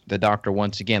the doctor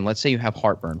once again, let's say you have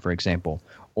heartburn, for example,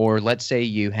 or let's say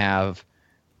you have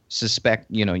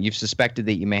you've suspected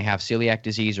that you may have celiac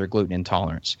disease or gluten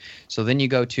intolerance. So then you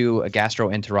go to a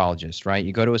gastroenterologist, right?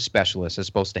 You go to a specialist that's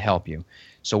supposed to help you.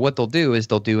 So what they'll do is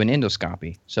they'll do an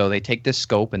endoscopy. So they take this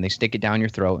scope and they stick it down your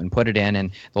throat and put it in,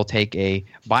 and they'll take a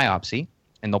biopsy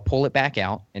and they'll pull it back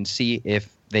out and see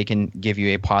if they can give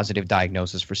you a positive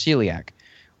diagnosis for celiac.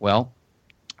 Well,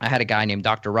 I had a guy named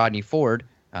Dr. Rodney Ford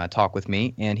talk with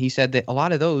me, and he said that a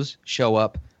lot of those show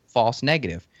up false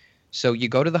negative. So you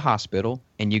go to the hospital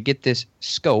and you get this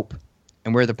scope,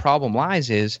 and where the problem lies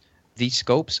is these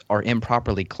scopes are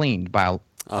improperly cleaned by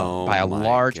a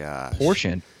large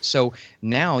portion. So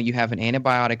now you have an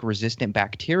antibiotic-resistant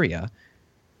bacteria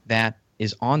that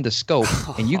is on the scope,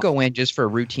 and you go in just for a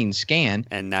routine scan.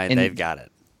 And now they've got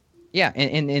it. Yeah,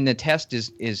 and the test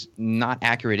is not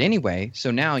accurate anyway. So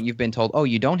now you've been told, oh,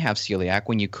 you don't have celiac,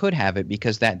 when you could have it,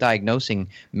 because that diagnosing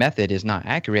method is not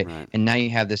accurate. Right. And now you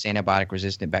have this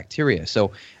antibiotic-resistant bacteria.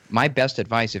 So my best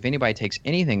advice, if anybody takes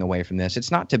anything away from this,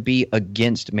 it's not to be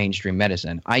against mainstream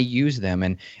medicine. I use them,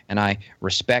 and I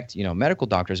respect medical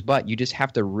doctors, but you just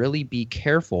have to really be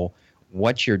careful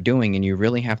what you're doing, and you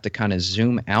really have to kind of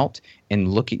zoom out and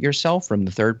look at yourself from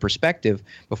the third perspective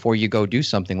before you go do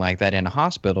something like that in a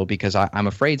hospital, because I'm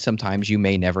afraid sometimes you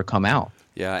may never come out.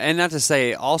 Yeah, and not to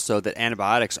say also that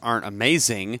antibiotics aren't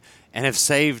amazing and have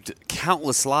saved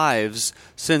countless lives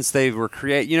since they were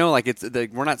created.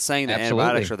 We're not saying that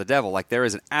antibiotics are the devil. Like, there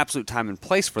is an absolute time and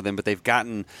place for them, but they've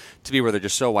gotten to be where they're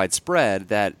just so widespread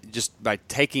that just by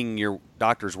taking your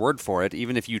doctor's word for it,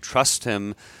 even if you trust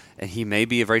him, and he may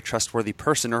be a very trustworthy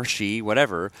person, or she,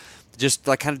 whatever, just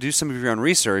kind of do some of your own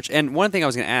research. And one thing I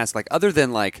was going to ask, other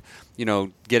than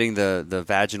getting the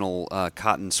vaginal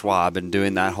cotton swab and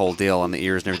doing that whole deal on the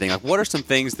ears and everything, what are some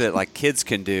things that kids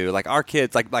can do? Like our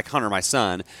kids, like Hunter, my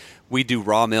son, we do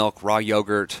raw milk, raw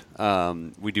yogurt,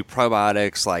 we do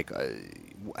probiotics.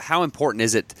 How important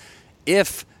is it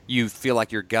if you feel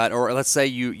like your gut, or let's say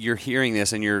you're hearing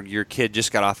this and your kid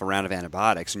just got off a round of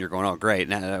antibiotics and you're going, oh great,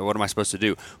 now what am I supposed to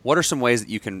do? What are some ways that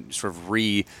you can sort of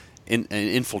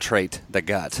infiltrate the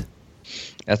gut?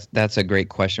 That's a great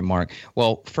question, Mark.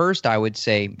 Well, first I would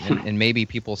say, and maybe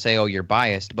people say, oh, you're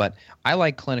biased, but I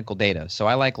like clinical data. So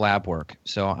I like lab work.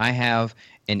 So I have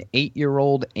an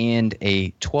 8-year-old and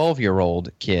a 12-year-old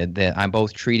kid that I'm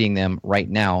both treating them right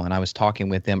now, and I was talking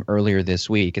with them earlier this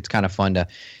week. It's kind of fun to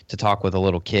talk with a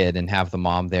little kid and have the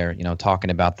mom there, talking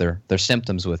about their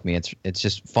symptoms with me. It's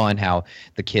just fun how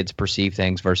the kids perceive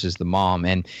things versus the mom.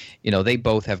 And, they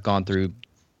both have gone through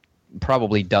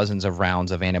probably dozens of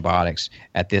rounds of antibiotics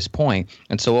at this point.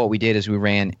 And so what we did is we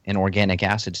ran an organic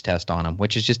acids test on them,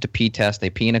 which is just a pee test. They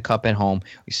pee in a cup at home.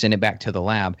 We send it back to the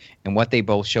lab. And what they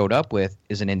both showed up with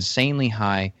is an insanely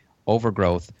high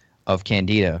overgrowth of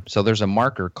Candida. So there's a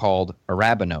marker called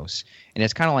arabinose. And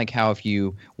it's kind of like how if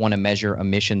you want to measure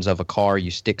emissions of a car, you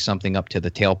stick something up to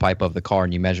the tailpipe of the car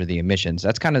and you measure the emissions.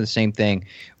 That's kind of the same thing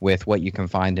with what you can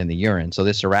find in the urine. So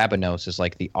this arabinose is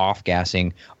like the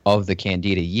off-gassing of the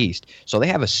Candida yeast. So they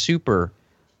have a super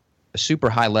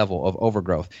high level of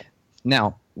overgrowth.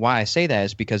 Now, why I say that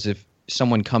is because if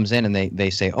someone comes in and they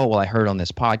say, oh, well, I heard on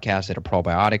this podcast that a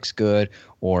probiotic's good,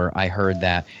 or I heard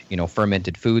that,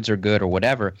 fermented foods are good or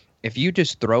whatever. If you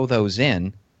just throw those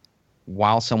in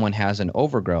while someone has an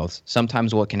overgrowth,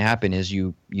 sometimes what can happen is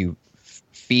you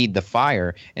feed the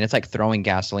fire, and it's like throwing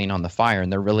gasoline on the fire,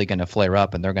 and they're really going to flare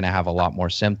up, and they're going to have a lot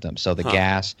more symptoms. So the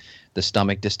gas, the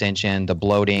stomach distension, the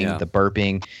bloating, the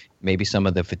burping, maybe some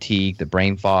of the fatigue, the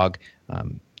brain fog.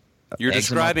 You're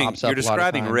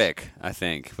describing Rick, I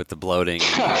think, with the bloating.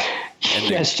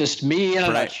 And That's just me in a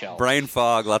nutshell. Brain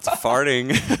fog, lots of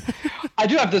farting. I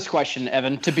do have this question,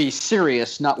 Evan, to be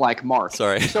serious, not like Mark.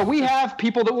 Sorry. So we have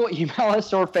people that will email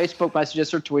us or Facebook message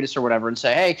us or tweet us or whatever and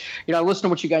say, hey, listen to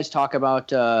what you guys talk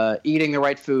about eating the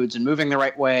right foods and moving the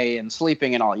right way and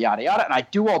sleeping and all, yada, yada. And I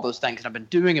do all those things, and I've been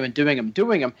doing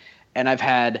them, and I've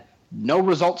had no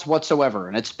results whatsoever.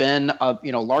 And it's been a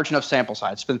large enough sample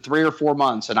size. It's been 3 or 4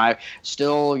 months, and I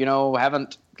still,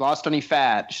 haven't lost any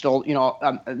fat, still,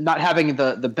 I'm not having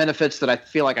the benefits that I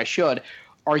feel like I should.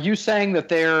 Are you saying that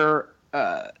they're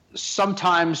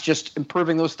sometimes just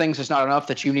improving those things is not enough,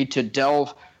 that you need to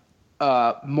delve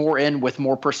more in with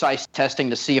more precise testing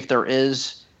to see if there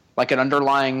is like an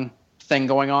underlying thing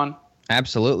going on?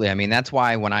 Absolutely. I mean, that's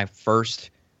why when I first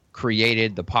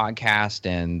created the podcast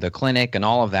and the clinic and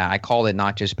all of that, I called it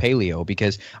Not Just Paleo,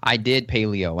 because I did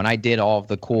paleo and I did all of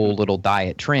the cool little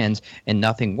diet trends and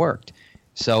nothing worked.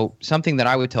 So something that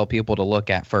I would tell people to look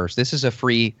at first, this is a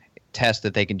free test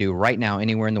that they can do right now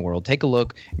anywhere in the world. Take a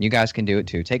look, and you guys can do it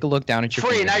too. Take a look down at your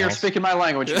fingernails. Now you're speaking my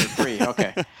language. It's free.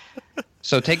 Okay.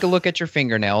 So take a look at your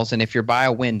fingernails, and if you're by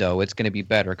a window, it's going to be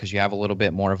better because you have a little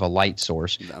bit more of a light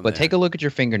source. But take a look at your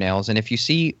fingernails, and if you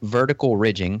see vertical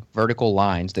ridging, vertical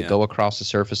lines that go across the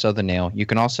surface of the nail, you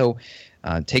can also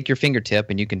take your fingertip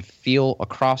and you can feel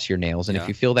across your nails. And if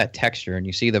you feel that texture and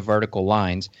you see the vertical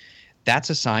lines,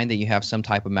 that's a sign that you have some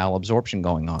type of malabsorption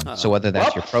going on. So whether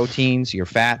that's your proteins, your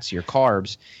fats, your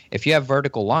carbs, if you have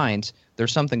vertical lines,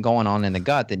 there's something going on in the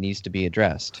gut that needs to be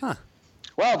addressed. Huh.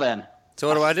 Well then. So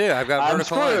what do I do? I've got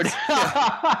vertical lines.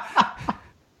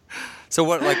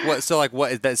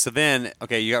 So then,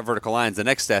 okay, you got vertical lines. The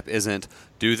next step isn't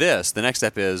do this. The next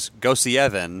step is go see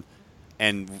Evan,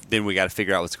 and then we got to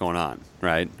figure out what's going on,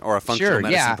 right? Or a functional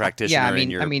medicine practitioner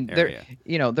in your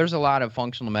area. There's a lot of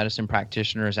functional medicine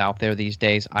practitioners out there these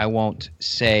days. I won't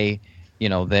say,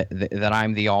 that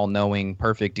I'm the all-knowing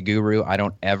perfect guru. I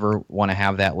don't ever want to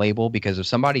have that label, because if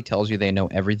somebody tells you they know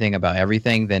everything about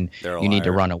everything, then you need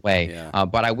to run away. Yeah.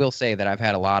 But I will say that I've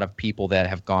had a lot of people that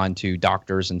have gone to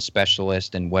doctors and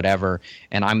specialists and whatever,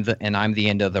 and I'm the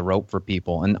end of the rope for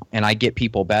people, and I get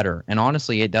people better. And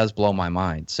honestly, it does blow my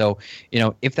mind. So,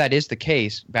 if that is the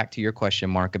case, back to your question,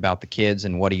 Mark, about the kids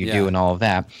and what do you do and all of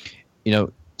that,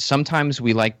 sometimes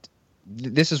we like.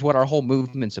 This is what our whole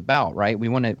movement's about, right? We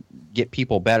want to get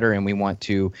people better, and we want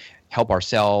to help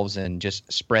ourselves and just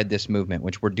spread this movement,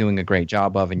 which we're doing a great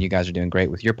job of, and you guys are doing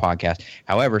great with your podcast.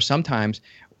 However, sometimes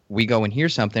we go and hear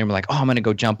something, and we're like, oh, I'm going to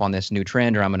go jump on this new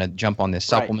trend, or I'm going to jump on this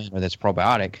supplement or this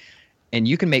probiotic, and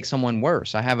you can make someone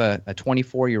worse. I have a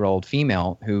 24-year-old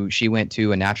female who she went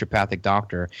to a naturopathic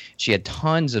doctor. She had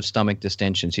tons of stomach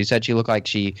distension. She said she looked like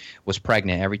she was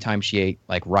pregnant every time she ate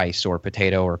like rice or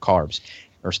potato or carbs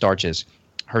or starches.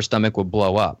 Her stomach would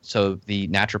blow up. So the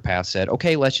naturopath said,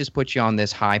 okay, let's just put you on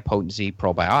this high potency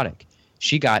probiotic.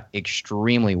 She got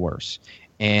extremely worse.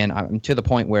 And I'm to the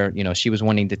point where, she was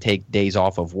wanting to take days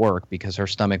off of work because her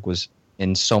stomach was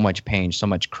in so much pain, so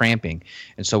much cramping.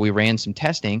 And so we ran some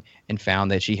testing and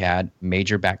found that she had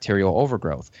major bacterial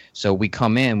overgrowth. So we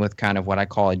come in with kind of what I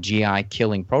call a GI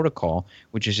killing protocol,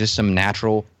 which is just some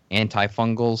natural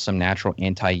antifungals, some natural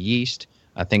anti-yeast,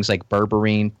 things like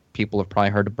berberine. People have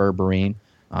probably heard of berberine,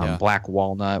 black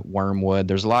walnut, wormwood.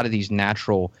 There's a lot of these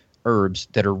natural herbs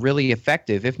that are really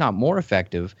effective, if not more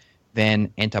effective, than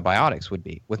antibiotics would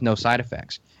be, with no side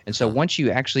effects. And so once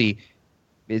you actually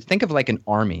think of like an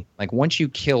army, like once you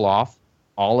kill off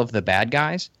all of the bad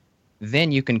guys,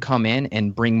 then you can come in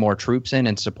and bring more troops in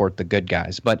and support the good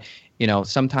guys. But,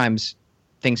 sometimes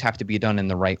things have to be done in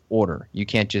the right order. You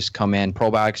can't just come in.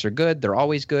 Probiotics are good. They're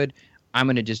always good. I'm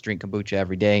going to just drink kombucha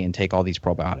every day and take all these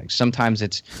probiotics. Sometimes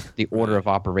it's the order of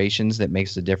operations that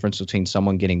makes the difference between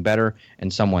someone getting better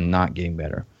and someone not getting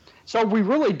better. So we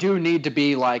really do need to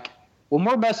be like, when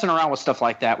we're messing around with stuff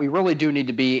like that, we really do need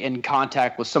to be in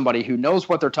contact with somebody who knows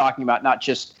what they're talking about, not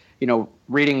just,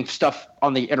 reading stuff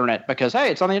on the internet because, hey,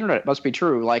 it's on the internet, it must be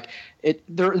true. Like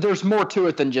there's more to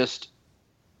it than just,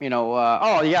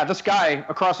 oh yeah, this guy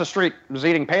across the street was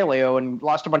eating paleo and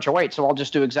lost a bunch of weight, so I'll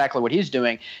just do exactly what he's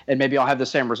doing and maybe I'll have the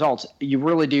same results. You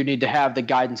really do need to have the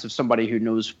guidance of somebody who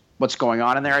knows what's going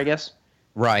on in there, I guess.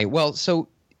 Right. Well, so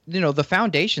the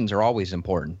foundations are always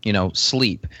important.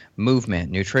 Sleep,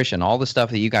 movement, nutrition, all the stuff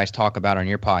that you guys talk about on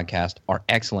your podcast are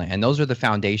excellent. And those are the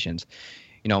foundations.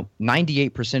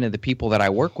 98% of the people that I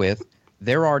work with,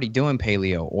 they're already doing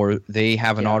paleo, or they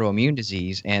have an autoimmune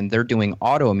disease and they're doing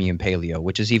autoimmune paleo,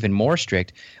 which is even more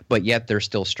strict, but yet they're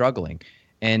still struggling.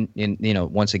 And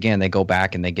once again, they go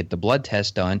back and they get the blood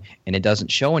test done and it doesn't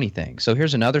show anything. So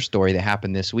here's another story that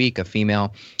happened this week. A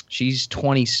female, she's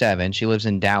 27. She lives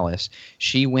in Dallas.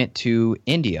 She went to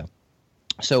India.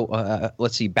 So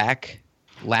let's see, back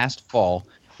last fall,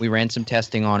 we ran some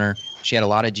testing on her. She had a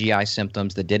lot of GI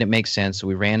symptoms that didn't make sense. So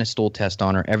we ran a stool test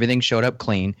on her. Everything showed up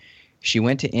clean. She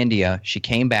went to India. She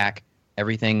came back.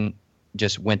 Everything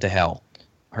just went to hell.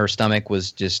 Her stomach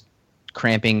was just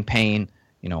cramping, pain,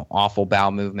 awful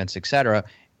bowel movements, etc.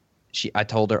 I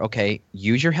told her, okay,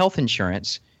 use your health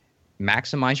insurance,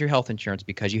 maximize your health insurance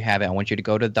because you have it. I want you to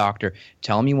go to the doctor.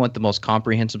 Tell them you want the most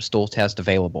comprehensive stool test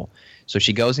available. So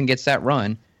she goes and gets that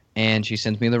run, and she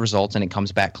sends me the results, and it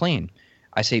comes back clean.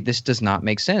 I say, this does not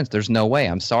make sense. There's no way.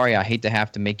 I'm sorry. I hate to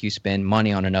have to make you spend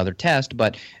money on another test,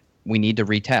 but we need to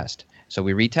retest. So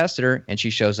we retested her, and she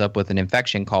shows up with an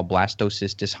infection called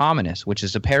Blastocystis hominis, which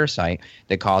is a parasite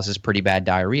that causes pretty bad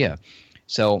diarrhea.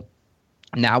 So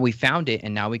now we found it,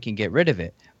 and now we can get rid of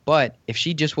it. But if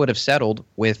she just would have settled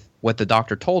with what the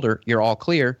doctor told her, you're all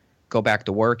clear, go back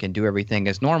to work and do everything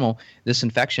as normal, this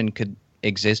infection could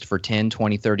exist for 10,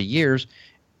 20, 30 years.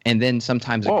 And then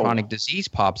sometimes a chronic disease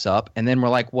pops up, and then we're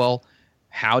like, well,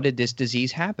 how did this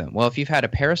disease happen? Well, if you've had a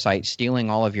parasite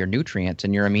stealing all of your nutrients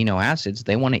and your amino acids,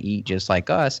 they want to eat just like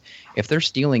us. If they're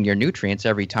stealing your nutrients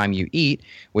every time you eat,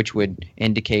 which would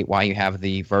indicate why you have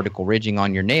the vertical ridging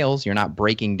on your nails, you're not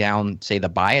breaking down, say, the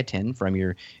biotin from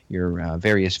your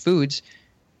various foods,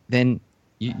 then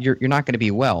you're not going to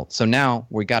be well. So now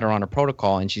we got her on a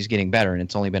protocol, and she's getting better, and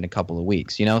it's only been a couple of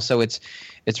weeks. So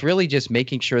it's really just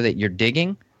making sure that you're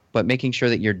digging, but making sure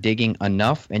that you're digging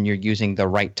enough and you're using the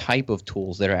right type of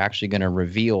tools that are actually going to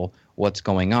reveal what's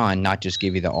going on, not just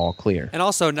give you the all clear. And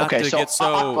also not to get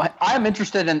so... I'm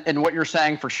interested in what you're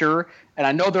saying for sure, and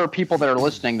I know there are people that are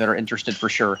listening that are interested for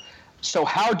sure. So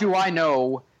how do I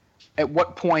know at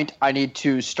what point I need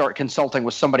to start consulting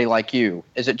with somebody like you?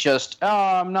 Is it just,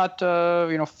 I'm not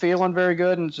feeling very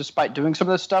good, and despite doing some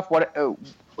of this stuff, at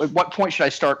what point should I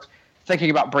start thinking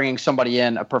about bringing somebody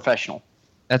in, a professional?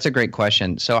 That's a great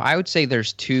question. So I would say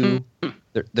there's two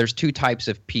types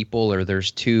of people, or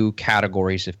there's two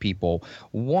categories of people.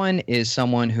 One is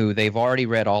someone who they've already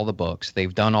read all the books,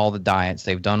 they've done all the diets,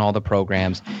 they've done all the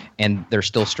programs, and they're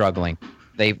still struggling.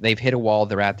 They've hit a wall,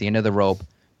 they're at the end of the rope,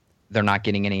 they're not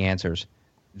getting any answers.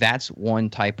 That's one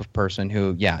type of person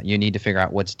who, you need to figure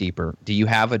out what's deeper. Do you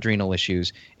have adrenal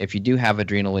issues? If you do have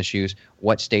adrenal issues,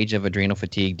 what stage of adrenal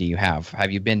fatigue do you have?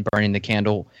 Have you been burning the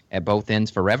candle at both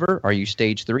ends forever? Are you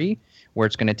stage 3, where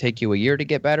it's going to take you a year to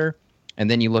get better?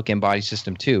 And then you look in body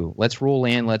system 2. Let's rule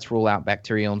out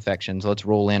bacterial infections. Let's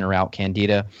rule in or out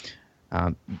candida.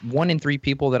 1 in 3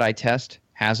 people that I test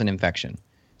has an infection.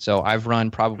 So I've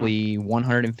run probably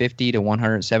 150 to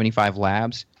 175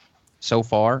 labs so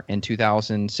far in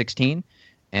 2016,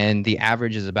 and the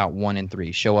average is about 1 in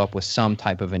 3 show up with some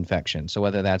type of infection. So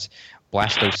whether that's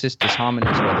Blastocystis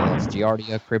hominis, whether that's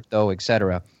Giardia, crypto,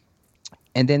 etc.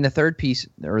 And then the third piece,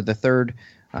 or the third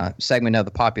segment of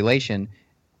the population,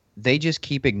 they just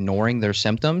keep ignoring their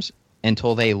symptoms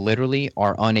until they literally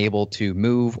are unable to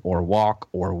move or walk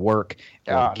or work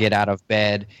or get out of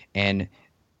bed, and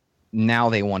now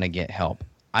they want to get help.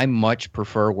 I much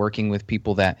prefer working with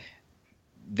people that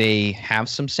they have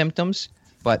some symptoms,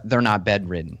 but they're not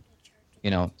bedridden.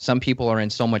 Some people are in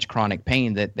so much chronic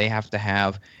pain that they have to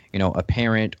have, a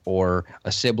parent or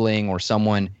a sibling or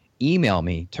someone email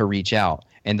me to reach out.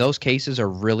 And those cases are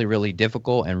really, really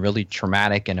difficult and really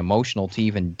traumatic and emotional to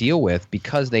even deal with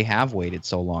because they have waited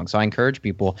so long. So I encourage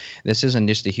people, this isn't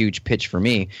just a huge pitch for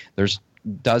me. There's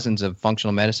dozens of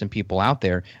functional medicine people out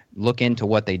there. Look into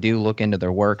what they do, look into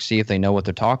their work, see if they know what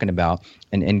they're talking about,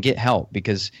 and get help,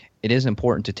 because it is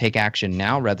important to take action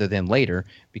now rather than later,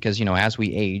 because as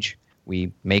we age,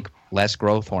 we make less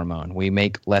growth hormone. We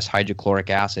make less hydrochloric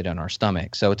acid in our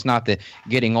stomach. So it's not that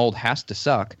getting old has to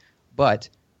suck, but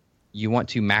you want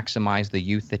to maximize the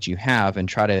youth that you have and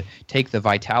try to take the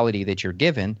vitality that you're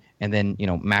given and then,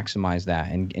 maximize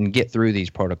that and get through these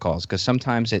protocols, because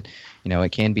sometimes it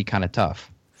can be kind of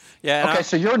tough. Yeah. Okay,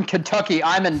 so you're in Kentucky.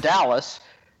 I'm in Dallas.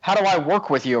 How do I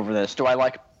work with you over this? Do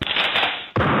I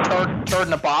turd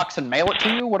in a box and mail it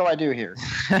to you? What do I do here?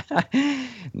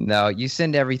 No, you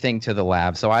send everything to the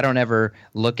lab. So I don't ever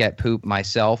look at poop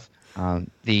myself.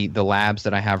 The labs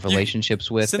that I have relationships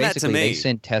with, send that to basically me. they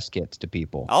send test kits to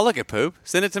people. I'll look at poop.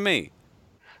 Send it to me.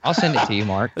 I'll send it to you,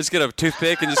 Mark. Let's get a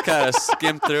toothpick and just kind of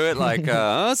skim through it like,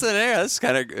 what's in there? It's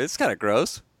kind of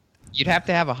gross. You'd have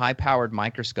to have a high-powered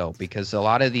microscope, because a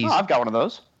lot of these I've got one of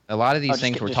those. A lot of these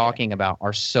things we're talking about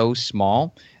are so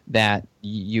small that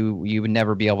you would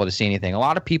never be able to see anything. A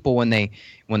lot of people, when they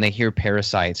hear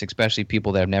parasites, especially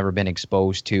people that have never been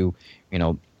exposed to,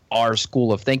 our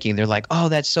school of thinking, they're like, oh,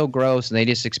 that's so gross, and they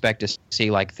just expect to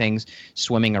see like things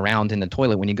swimming around in the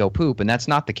toilet when you go poop, and that's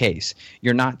not the case.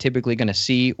 You're not typically going to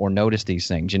see or notice these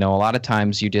things. A lot of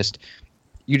times you just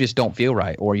don't feel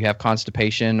right, or you have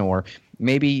constipation, or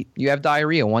maybe you have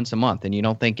diarrhea once a month and you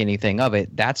don't think anything of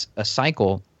it. That's a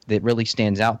cycle that really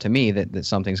stands out to me that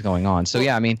something's going on. So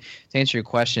yeah, to answer your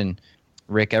question,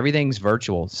 Rick, everything's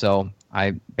virtual. So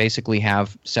I basically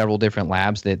have several different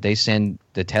labs that they send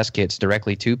the test kits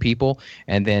directly to people,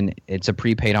 and then it's a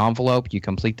prepaid envelope. You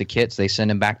complete the kits, they send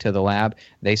them back to the lab.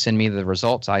 They send me the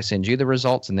results, I send you the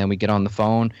results, and then we get on the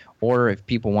phone. Or if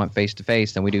people want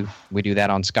face-to-face, then we do that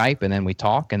on Skype, and then we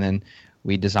talk, and then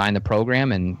we design the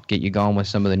program and get you going with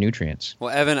some of the nutrients.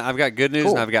 Well, Evan, I've got good news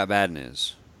and I've got bad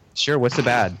news. Sure, what's the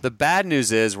bad? The bad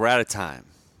news is we're out of time.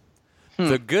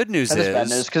 The good news is bad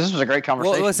news, because this was a great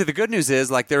conversation. Well, let's see. The good news is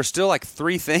there are still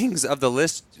 3 things of the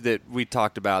list that we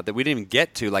talked about that we didn't even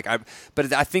get to.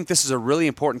 But I think this is a really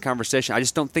important conversation. I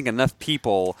just don't think enough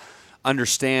people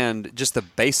understand just the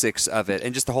basics of it,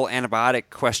 and just the whole antibiotic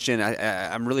question.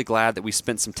 I'm really glad that we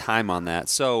spent some time on that.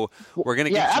 So we're going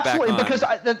to get you back on. Because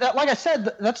like I said,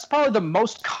 that's probably the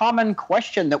most common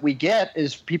question that we get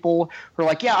is people who are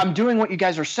like, yeah, I'm doing what you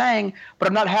guys are saying, but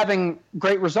I'm not having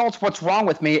great results. What's wrong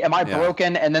with me? Am I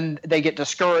broken? And then they get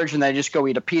discouraged and they just go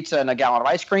eat a pizza and a gallon of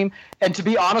ice cream. And to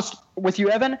be honest with you,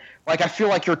 Evan, I feel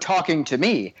like you're talking to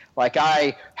me.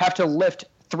 I have to lift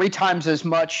 3 times as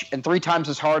much and 3 times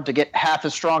as hard to get half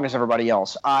as strong as everybody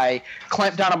else. I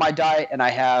clamp down on my diet and I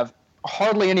have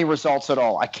hardly any results at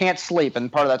all. I can't sleep,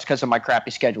 and part of that's because of my crappy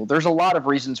schedule. There's a lot of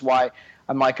reasons why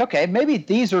I'm like, okay, maybe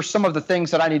these are some of the things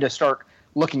that I need to start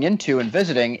looking into and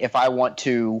visiting if I want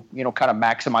to, kind of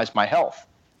maximize my health.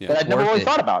 That I'd never really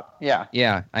thought about. Yeah.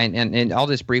 Yeah, and I'll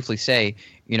just briefly say,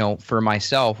 for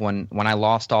myself, when I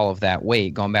lost all of that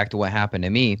weight, going back to what happened to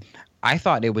me, I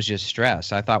thought it was just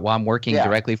stress. I thought, well, I'm working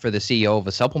directly for the CEO of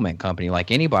a supplement company.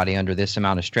 Like anybody under this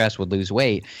amount of stress would lose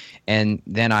weight. And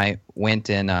then I went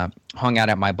and hung out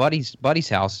at my buddy's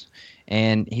house,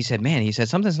 and he said,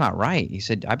 something's not right. He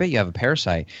said, I bet you have a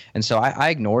parasite. And so I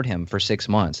ignored him for 6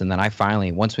 months. And then I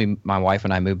finally, once my wife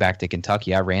and I moved back to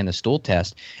Kentucky, I ran the stool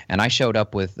test, and I showed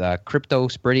up with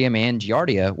Cryptosporidium and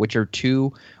Giardia, which are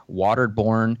 2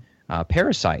 waterborne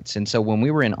parasites. And so when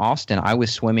we were in Austin, I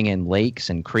was swimming in lakes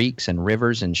and creeks and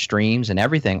rivers and streams and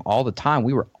everything all the time.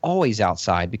 We were always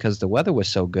outside because the weather was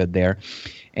so good there.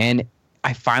 And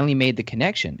I finally made the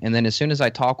connection. And then as soon as I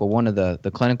talked with one of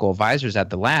the clinical advisors at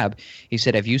the lab, he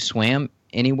said, have you swam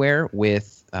anywhere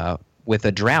with a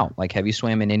drought? Have you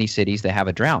swam in any cities that have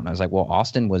a drought? And I was like, well,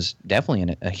 Austin was definitely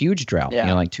in a huge drought,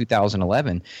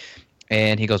 2011.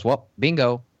 And he goes, well,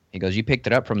 bingo. He goes, you picked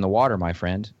it up from the water, my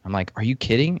friend. I'm like, are you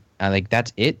kidding? I'm like,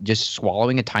 that's it? Just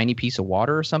swallowing a tiny piece of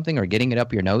water or something, or getting it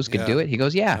up your nose could do it? He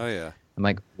goes, yeah. Oh, yeah. I'm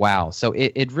like, wow. So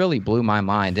it really blew my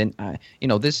mind. And,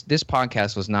 this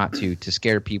podcast was not to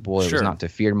scare people. It was not to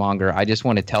fearmonger. I just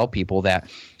want to tell people that,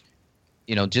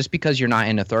 just because you're not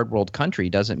in a third world country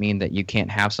doesn't mean that you can't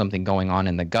have something going on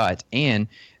in the gut. And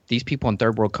these people in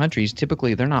third world countries,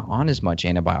 typically they're not on as much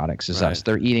antibiotics as us.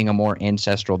 They're eating a more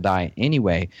ancestral diet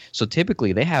anyway. So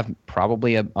typically they have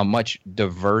probably a much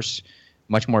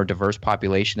more diverse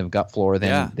population of gut flora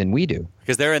than we do.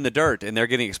 Because they're in the dirt and they're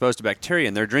getting exposed to bacteria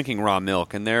and they're drinking raw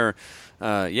milk and they're,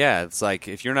 it's like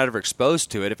if you're not ever exposed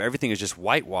to it, if everything is just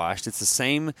whitewashed, it's the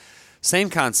same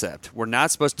concept. We're not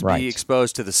supposed to be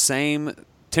exposed to the same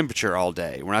temperature all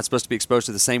day. We're not supposed to be exposed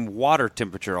to the same water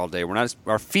temperature all day.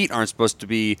 Our feet aren't supposed to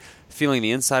be feeling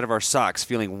the inside of our socks,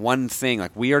 feeling one thing.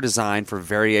 Like we are designed for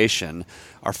variation.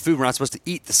 Our food, we're not supposed to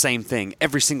eat the same thing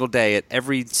every single day at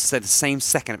the same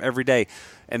second of every day.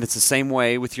 And it's the same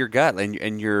way with your gut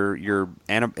and your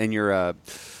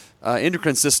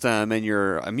endocrine system and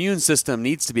your immune system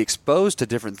needs to be exposed to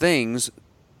different things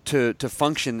to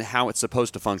function how it's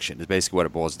supposed to function is basically what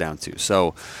it boils down to.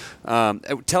 So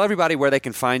tell everybody where they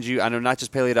can find you. I know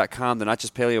NotJustPaleo.com, the Not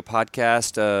Just Paleo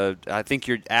podcast. I think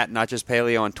you're at Not Just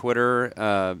Paleo on Twitter.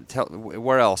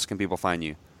 Where else can people find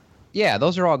you? Yeah,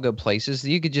 those are all good places.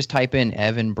 You could just type in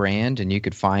Evan Brand and you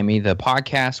could find me. The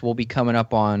podcast will be coming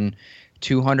up on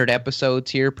 200 episodes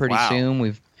here pretty soon.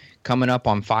 We've coming up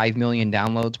on 5 million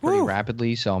downloads pretty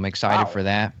rapidly, so I'm excited for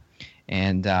that.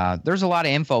 And there's a lot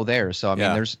of info there. So, I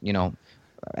mean, there's,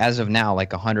 as of now,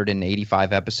 like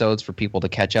 185 episodes for people to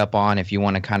catch up on if you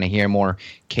want to kind of hear more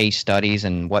case studies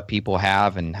and what people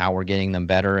have and how we're getting them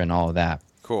better and all of that.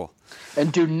 Cool.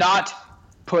 And do not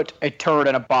put a turd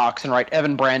in a box and write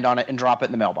Evan Brand on it and drop it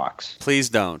in the mailbox. Please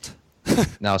don't.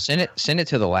 No, send it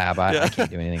to the lab. I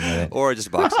can't do anything with it. Or just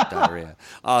a box of diarrhea.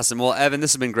 Awesome. Well, Evan,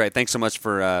 this has been great. Thanks so much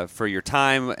for your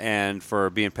time and for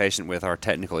being patient with our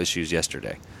technical issues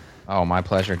yesterday. Oh, my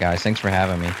pleasure, guys. Thanks for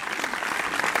having me.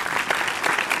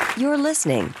 You're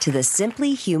listening to the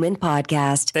Simply Human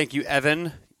podcast. Thank you,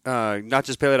 Evan.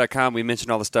 NotJustPaleo.com. We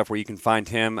mentioned all the stuff where you can find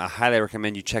him. I highly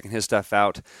recommend you checking his stuff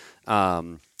out.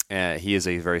 He is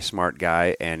a very smart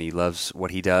guy, and he loves what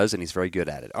he does, and he's very good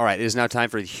at it. All right, it is now time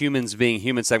for the Humans Being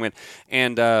Human segment.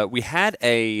 And we had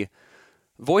a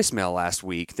voicemail last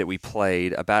week that we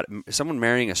played about someone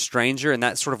marrying a stranger, and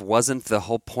that sort of wasn't the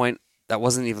whole point. That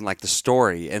wasn't even like the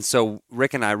story. And so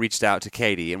Rick and I reached out to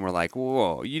Katie, and we're like,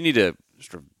 whoa, you need to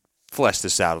sort of flesh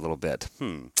this out a little bit.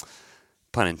 Pun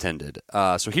intended.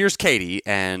 So here's Katie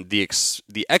and the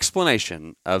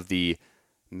explanation of the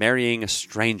marrying a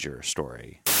stranger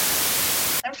story.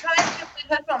 I'm trying to get my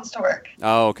headphones to work.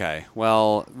 Oh, okay.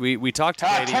 Well, we talked to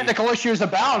Katie. Technical issues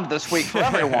abound this week for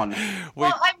everyone.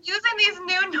 Well, I'm using these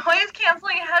new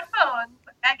noise-canceling headphones.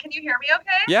 Can you hear me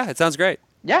okay? Yeah, it sounds great.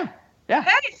 Yeah.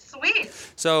 Okay, sweet.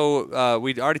 So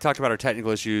we'd already talked about our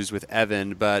technical issues with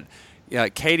Evan, but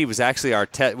Katie was actually our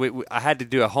I had to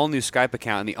do a whole new Skype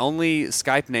account, and the only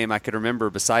Skype name I could remember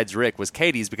besides Rick was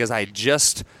Katie's because I had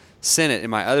just sent it in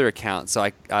my other account. So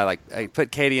I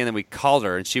put Katie in, and then we called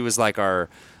her, and she was like our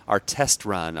test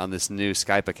run on this new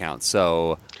Skype account.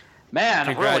 So, man,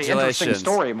 congratulations. Really interesting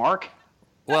story, Mark.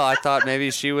 Well, I thought maybe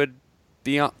she would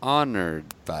be honored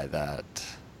by that.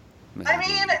 Maybe. I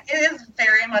mean, it is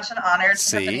very much an honor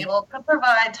to have been able to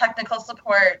provide technical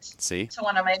support to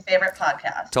one of my favorite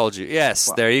podcasts. Told you. Yes,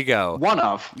 well, there you go. One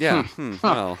of. Yeah.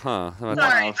 Well, Sorry,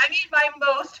 I mean my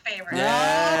most favorite.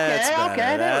 Yeah,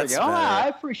 okay, there we go. I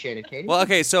appreciate it, Katie. Well,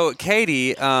 okay, so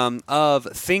Katie of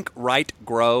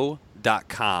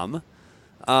thinkrightgrow.com.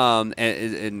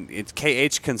 And it's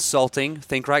KH Consulting,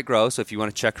 Think Right Grow. So if you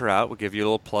want to check her out, we'll give you a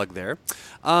little plug there.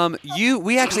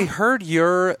 We actually heard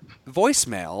your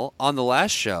voicemail on the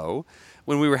last show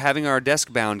when we were having our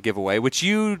desk bound giveaway, which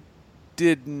you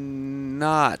did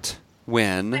not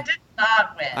win. I did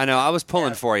not win. I know, I was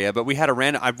pulling for you, but we had a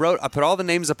random. I put all the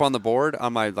names up on the board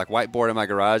on my whiteboard in my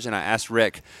garage, and I asked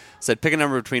Rick, said pick a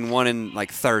number between 1 and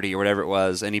 30 or whatever it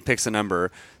was, and he picks a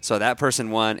number. So that person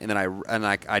won, and then I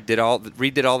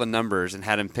redid all the numbers and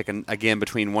had him pick again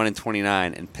between 1 and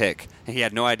 29 and pick. And he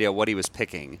had no idea what he was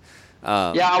picking.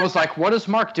 I was like, what is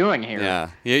Mark doing here?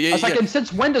 Yeah. I was like, and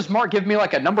since when does Mark give me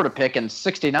like a number to pick, and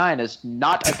 69 is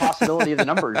not a possibility of the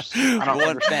numbers? I don't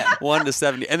understand. 1 to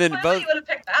 70. And then both. You would have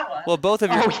picked that one. Well, both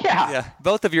of your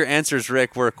both of your answers,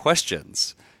 Rick, were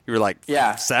questions. You were like,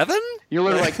 7? You're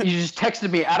literally like, you just texted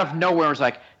me out of nowhere. It was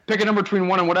like, pick a number between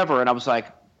 1 and whatever. And I was like,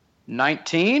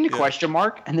 19? Question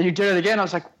mark. And then you did it again. I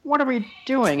was like, what are we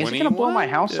doing? 21? Is he going to blow my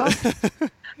house up?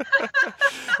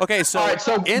 Okay, so all right,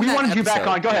 so we wanted you back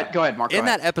on. Go ahead, Mark. In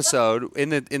that episode, in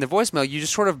the voicemail, you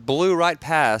just sort of blew right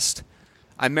past.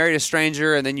 I married a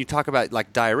stranger, and then you talk about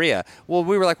like diarrhea. Well,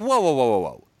 we were like,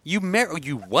 whoa! You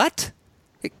what?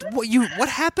 What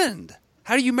happened?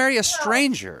 How do you marry a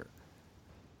stranger?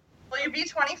 Well, you'd be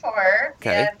 24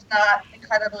 and not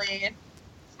incredibly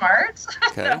smart.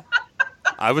 Okay.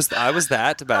 I was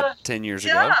that about 10 years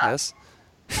ago. Yes.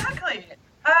 Exactly.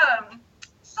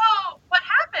 So what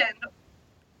happened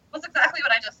was exactly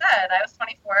what I just said. I was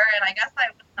 24, and I guess I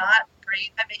was not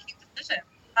great at making decisions.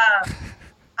 I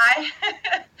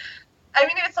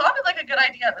mean, it sounded like a good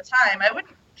idea at the time. I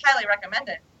wouldn't highly recommend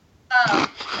it. But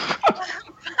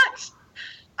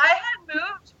I had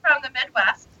moved from the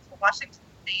Midwest to Washington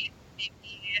State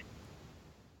maybe,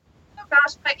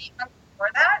 probably 8 months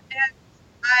before that, and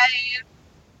I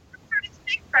started to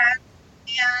make friends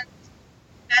and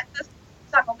met this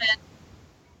gentleman,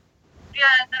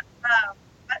 and I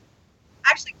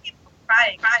actually keep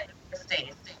crying these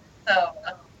days. So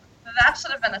that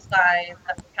should have been a sign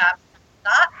that perhaps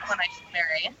not someone I should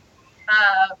marry.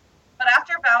 But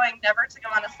after vowing never to go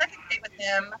on a second date with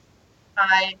him,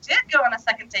 I did go on a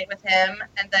second date with him,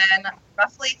 and then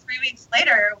roughly 3 weeks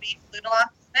later, we flew to Las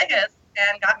Vegas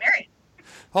and got married.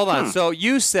 Hold on. So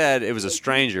you said it was a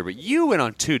stranger, but you went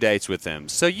on 2 dates with him.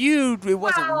 So it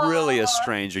wasn't really a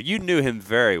stranger. You knew him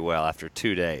very well after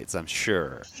 2 dates, I'm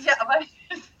sure. Yeah, but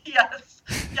yes,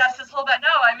 his whole bed. No,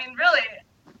 I mean, really,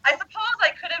 I suppose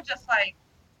I could have just, like,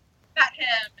 met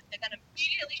him and then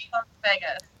immediately gone to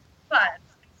Vegas. But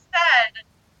instead,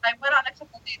 I went on a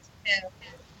couple dates with him.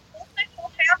 And my whole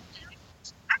family,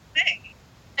 actually,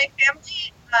 my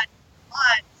family not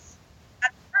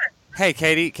at first. Hey,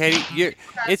 Katie,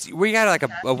 we got like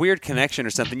a weird connection or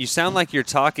something. You sound like you're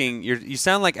talking. You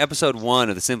sound like episode 1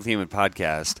 of the Simply Human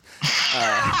podcast.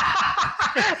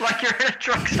 Like you're in a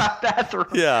truck stop bathroom.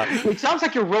 Yeah. It sounds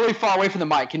like you're really far away from the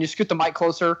mic. Can you scoot the mic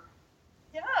closer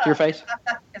to your face?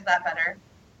 Is that better?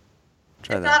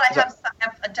 Try if that. not, I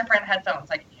have a different headphones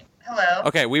I can use. Hello?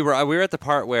 Okay, we were at the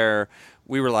part where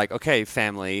we were like, okay,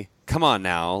 family, come on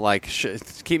now, like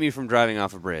keep me from driving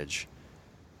off a bridge.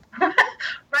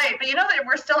 Right, but you know that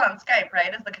we're still on Skype,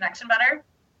 right? Is the connection better?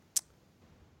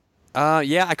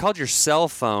 Yeah, I called your cell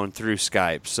phone through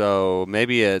Skype, so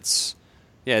maybe it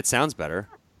sounds better.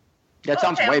 Yeah, it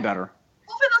sounds way better.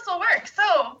 Hopefully this will work.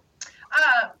 So,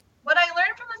 what I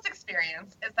learned from this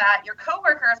experience is that your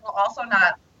coworkers will also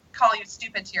not call you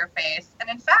stupid to your face. And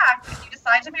in fact, if you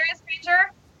decide to marry a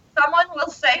stranger, someone will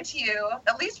say to you,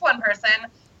 at least one person,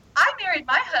 I married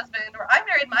my husband or I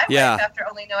married my wife after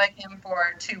only knowing him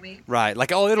for 2 weeks. Right.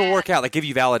 Like, oh, it'll work out. Like, give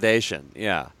you validation.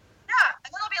 Yeah. Yeah. And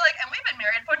then they'll be like, and we've been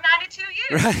married for 92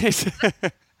 years. Right.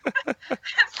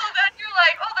 And so then you're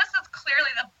like, oh, this is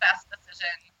clearly the best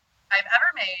decision I've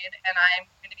ever made, and I'm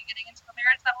going to be getting into a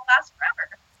marriage that will last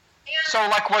forever. So,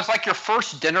 was your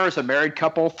first dinner as a married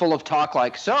couple full of talk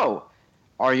like, so,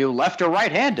 are you left or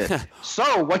right-handed?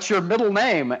 So, what's your middle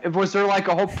name? Was there like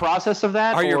a whole process of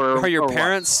that? Are your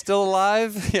parents still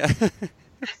alive? Yeah. No,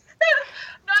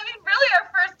 I mean, really, our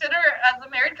first dinner as a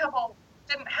married couple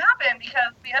didn't happen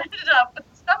because we ended up with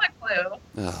the stomach flu.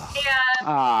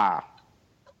 And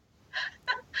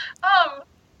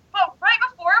but right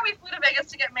before we flew to Vegas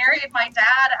to get married, my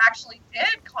dad actually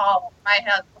did call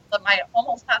my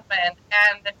almost husband,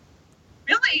 and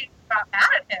really got mad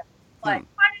at him. Like,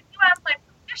 why didn't you ask my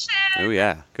permission? Oh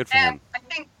yeah, good for him. I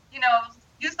think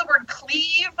use the word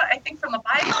cleave. I think from the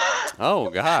Bible. Oh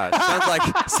God,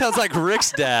 sounds like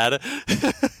Rick's dad. And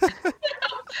then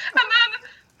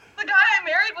the guy I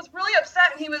married was really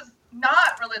upset, and he was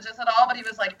not religious at all, but he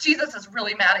was like, Jesus is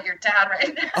really mad at your dad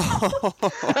right now.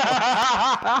 Which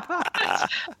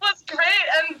was great.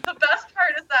 And the best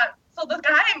part is that, so the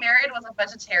guy I married was a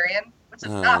vegetarian, which is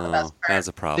not the best part. That's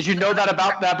a problem. Did you know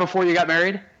about that before you got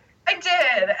married? I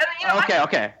did. And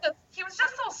Okay. He was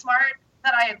just so smart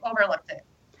that I overlooked it.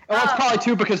 Well, it's probably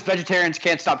too because vegetarians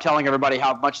can't stop telling everybody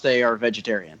how much they are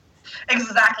vegetarian.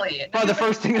 Exactly. Probably the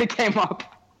first thing that came up.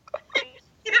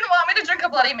 He didn't want me to drink a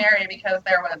Bloody Mary because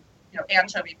there was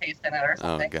anchovy paste in it or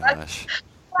something. Oh, gosh.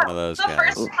 One of those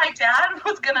guys. First my dad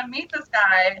was going to meet this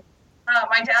guy,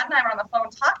 my dad and I were on the phone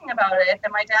talking about it,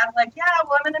 and my dad's like, yeah,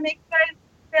 well, I'm going to make you guys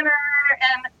dinner,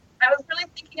 and I was really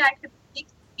thinking I could sneak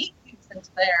some meat cubes into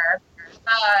there.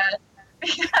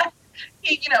 Because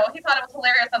he thought it was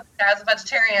hilarious that the guy was a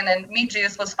vegetarian and meat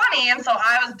juice was funny, and so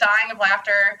I was dying of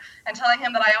laughter and telling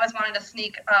him that I always wanted to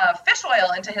sneak fish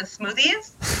oil into his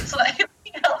smoothies so that he would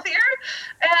be healthier.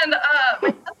 And my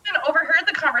husband overheard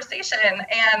the conversation,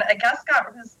 and I guess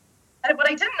what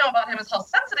I didn't know about him is how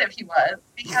sensitive he was,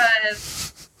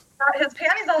 because his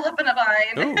panties all up in a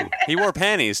vine. Ooh, he wore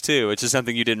panties too, which is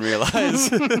something you didn't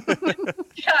realize. Yeah,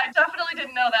 I definitely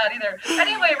didn't know that either.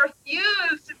 Anyway,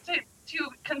 refused to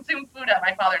consume food at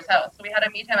my father's house, so we had to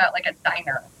meet him at like a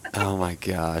diner. Oh my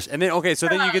gosh! And then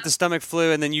then you get the stomach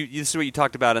flu, and then this is what you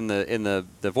talked about in the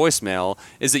voicemail,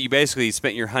 is that you basically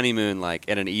spent your honeymoon like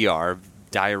at an ER,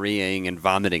 diarrheaing and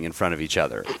vomiting in front of each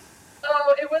other.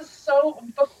 Oh, it was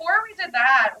before we did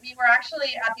that, we were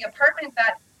actually at the apartment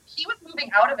that he was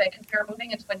moving out of it because we were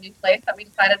moving into a new place that we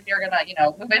decided we were gonna,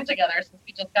 move in together since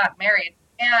we just got married.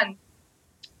 And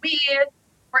we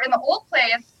were in the old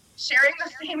place sharing the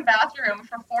same bathroom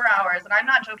for 4 hours, and I'm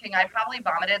not joking, I probably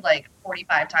vomited like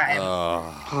 45 times.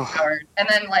 And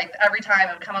then like every time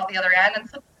it would come out the other end, and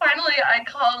so finally I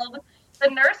called the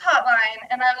nurse hotline,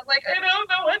 and I was like, I don't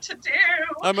know what to do.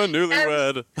 I'm a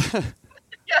newlywed.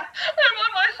 Yeah, I'm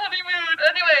on my honeymoon.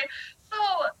 Anyway, so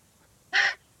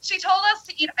she told us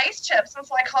to eat ice chips, and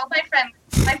so I called my friend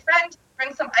to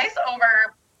bring some ice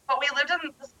over, but he lived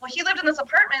in this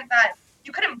apartment that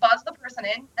you couldn't buzz the person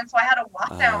in, and so I had to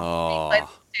walk down 3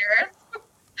 flights of stairs.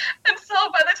 And so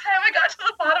by the time I got to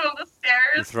the bottom of the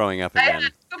stairs, You're throwing up I again.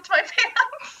 had pooped my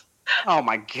pants Oh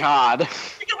my God.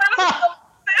 because I was so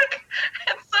sick.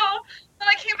 And so then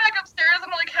I came back upstairs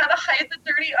and like had to hide the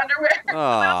dirty underwear. I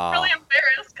was really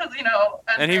embarrassed because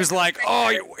And he was like,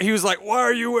 why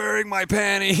are you wearing my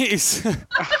panties?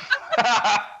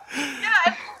 Yeah.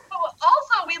 And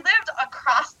also, we lived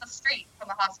across the street from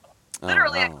the hospital,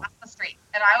 literally across the street.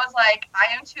 And I was like, I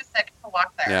am too sick to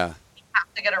walk there. Yeah. We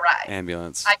have to get a ride.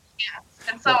 Ambulance. I can't.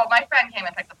 And so my friend came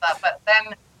and picked us up, but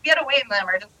then we had to wait in the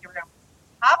emergency room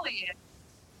probably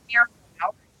 3 or 4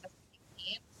 hours just to be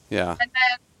seen. Yeah. And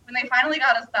then when they finally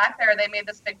got us back there, they made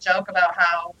this big joke about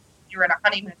how we were in a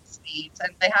honeymoon suite,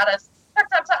 and they had us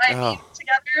hooked up to IV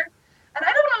together. And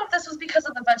I don't know if this was because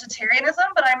of the vegetarianism,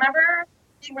 but I remember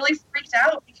being really freaked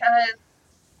out because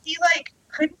he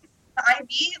couldn't the IV,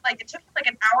 it took him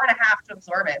an hour and a half to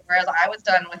absorb it, whereas I was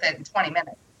done with it in 20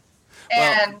 minutes.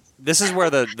 And this is where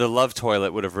the love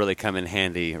toilet would have really come in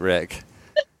handy, Rick.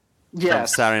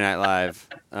 Yes. From Saturday Night Live,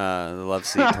 the love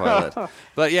seat toilet.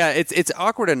 But yeah, it's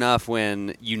awkward enough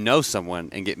when you know someone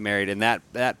and get married, and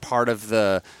that part of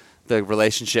the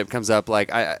relationship comes up.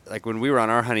 Like when we were on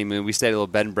our honeymoon, we stayed at a little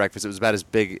bed and breakfast. It was about as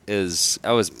big as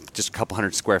just a couple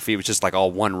hundred square feet. It was just like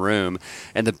all one room,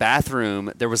 and the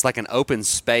bathroom there was like an open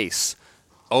space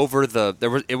over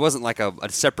it wasn't like a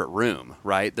separate room,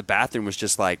 right? The bathroom was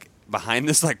just like behind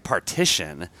this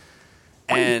partition,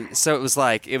 and so it was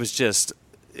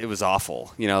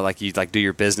awful, like you do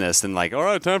your business and all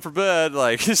right, time for bed.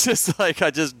 It's just I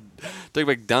just took a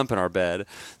big dump in our bed,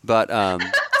 but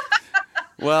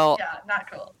well, yeah,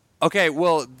 not cool. Okay,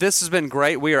 well, this has been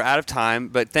great. We are out of time,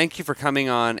 but thank you for coming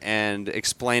on and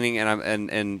explaining.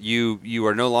 And you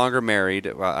are no longer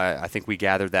married. Well, I think we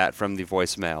gathered that from the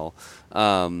voicemail.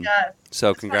 Yes.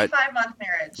 So 25-month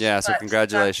marriage. Yeah. So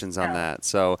congratulations on that.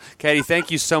 So, Katie,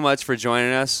 thank you so much for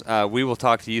joining us. We will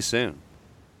talk to you soon.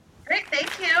 Great.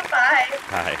 Thank you. Bye.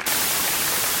 Bye.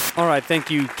 All right. Thank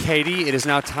you, Katie. It is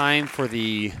now time for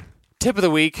the tip of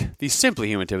the week, the Simply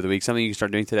Human tip of the week, something you can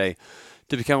start doing today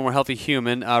to become a more healthy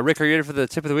human. Rick, are you ready for the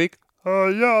tip of the week?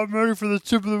 Yeah, I'm ready for the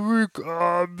tip of the week.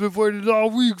 I've been waiting all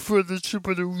week for the tip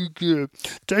of the week.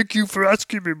 Thank you for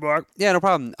asking me, Mark. Yeah, no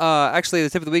problem. Actually, the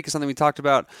tip of the week is something we talked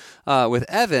about with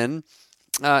Evan,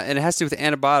 and it has to do with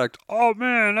antibiotics. Oh,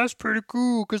 man, that's pretty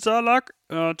cool, because I like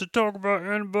to talk about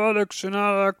antibiotics, and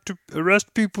I like to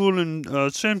arrest people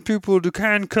and send people to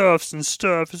handcuffs and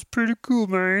stuff. It's pretty cool,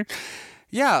 man.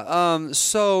 Yeah,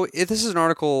 so this is an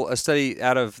article, a study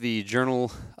out of the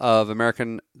Journal of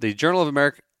American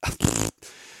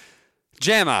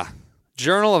JAMA,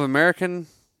 Journal of American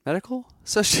Medical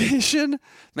Association.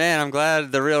 Man, I'm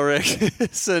glad the real Rick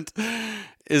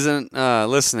isn't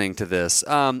listening to this.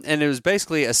 And it was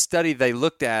basically a study. They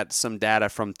looked at some data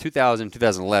from 2000,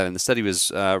 2011. The study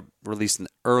was released in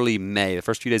early May, the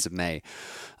first few days of May.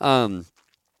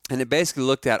 And it basically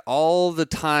looked at all the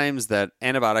times that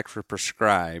antibiotics were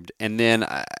prescribed, and then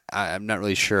I'm not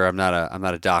really sure. I'm not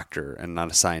a doctor and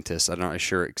not a scientist. I'm not really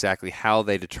sure exactly how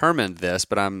they determined this,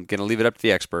 but I'm going to leave it up to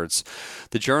the experts.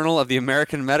 The Journal of the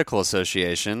American Medical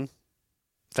Association.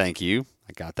 Thank you.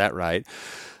 I got that right.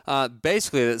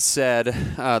 Basically, it said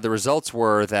the results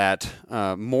were that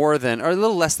more than, or a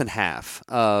little less than half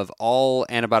of all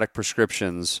antibiotic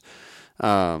prescriptions.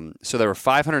 So there were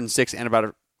 506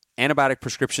 antibiotic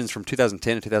prescriptions from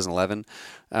 2010 to 2011,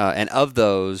 and of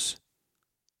those,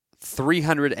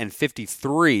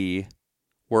 353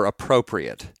 were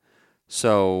appropriate.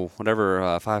 So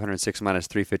whatever 506 minus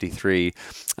 353,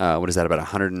 what is that, about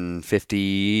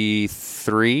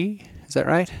 153? Is that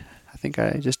right? I think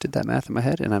I just did that math in my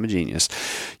head, and I'm a genius.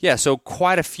 Yeah, so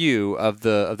quite a few of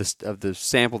the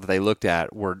sample that they looked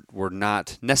at were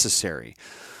not necessary,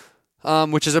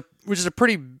 which is a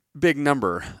pretty big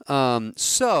number.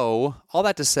 So all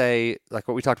that to say, like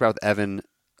what we talked about with Evan,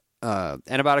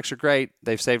 antibiotics are great.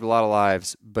 They've saved a lot of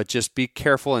lives, but just be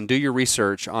careful and do your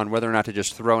research on whether or not to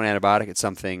just throw an antibiotic at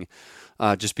something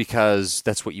just because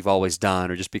that's what you've always done,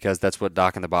 or just because that's what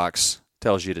Doc in the Box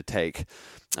tells you to take.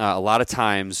 A lot of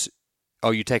times,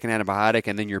 you take an antibiotic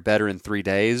and then you're better in 3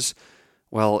 days.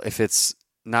 Well, if it's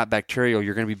not bacterial,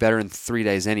 you're going to be better in 3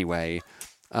 days anyway.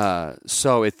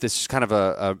 So this is kind of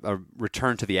a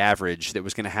return to the average that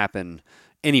was going to happen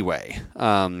anyway.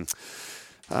 And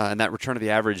that return to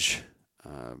the average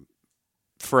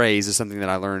phrase is something that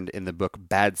I learned in the book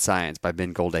Bad Science by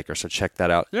Ben Goldacre, so check that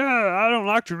out. Yeah, I don't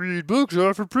like to read books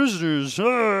for prisoners.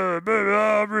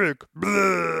 Rick.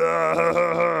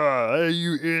 Hey,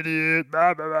 you idiot.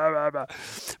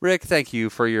 Rick, thank you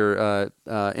for your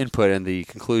input in the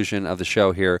conclusion of the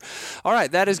show here. All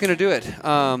right, that is going to do it.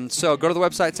 So go to the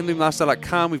website,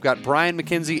 simplyhumanlifestyle.com. We've got Brian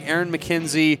McKenzie, Aaron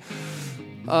McKenzie,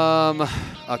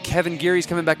 Kevin Geary's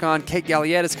coming back on. Kate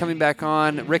Galliette is coming back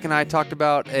on. Rick and I talked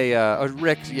about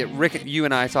Rick, you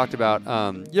and I talked about.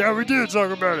 Yeah, we did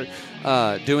talk about it.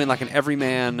 Doing like an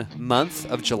everyman month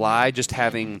of July, just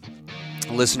having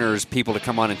listeners, people to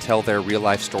come on and tell their real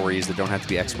life stories that don't have to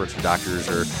be experts or doctors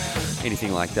or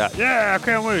anything like that. Yeah, I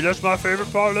can't wait. That's my favorite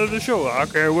part of the show. I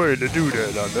can't wait to do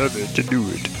that. I love it to do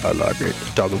it. I like it.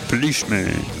 I'm a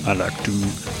policeman. I like to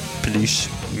police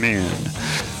men.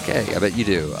 Okay, I bet you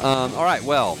do. All right,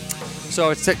 well, so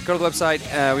go to the website.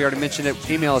 We already mentioned it.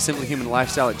 Email is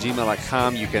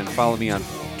simplyhumanlifestyle@gmail.com. You can follow me on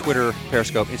Twitter,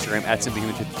 Periscope, Instagram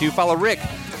 @simplyhuman52. Follow Rick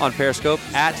on Periscope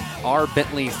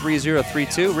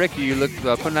 @rbentley3032. Rick, are you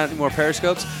putting out any more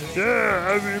Periscopes?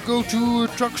 Yeah, I'm going to go to a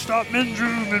truck stop men's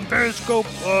room and Periscope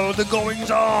the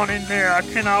goings on in there. I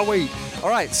cannot wait. All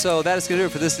right, so that is going to do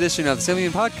it for this edition of the Simply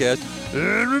Human Podcast.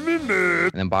 And remember...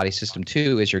 And then body system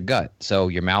 2 is your gut. So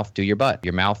your mouth, do your butt.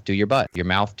 Your mouth, do your butt. Your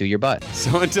mouth, do your butt.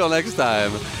 So until next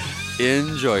time,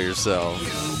 enjoy yourself.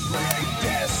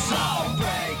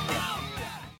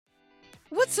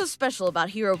 What's so special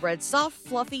about Hero Bread's soft,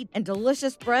 fluffy, and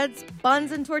delicious breads,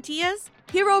 buns, and tortillas?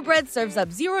 Hero Bread serves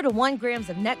up 0 to 1 grams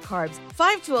of net carbs,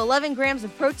 5 to 11 grams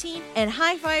of protein, and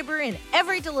high fiber in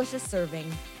every delicious serving.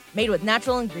 Made with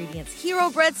natural ingredients, Hero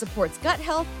Bread supports gut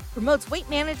health, promotes weight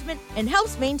management, and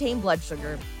helps maintain blood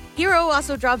sugar. Hero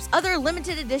also drops other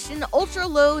limited edition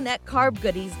ultra-low net carb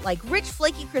goodies like rich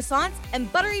flaky croissants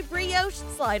and buttery brioche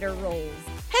slider rolls.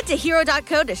 Head to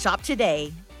hero.co to shop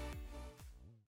today.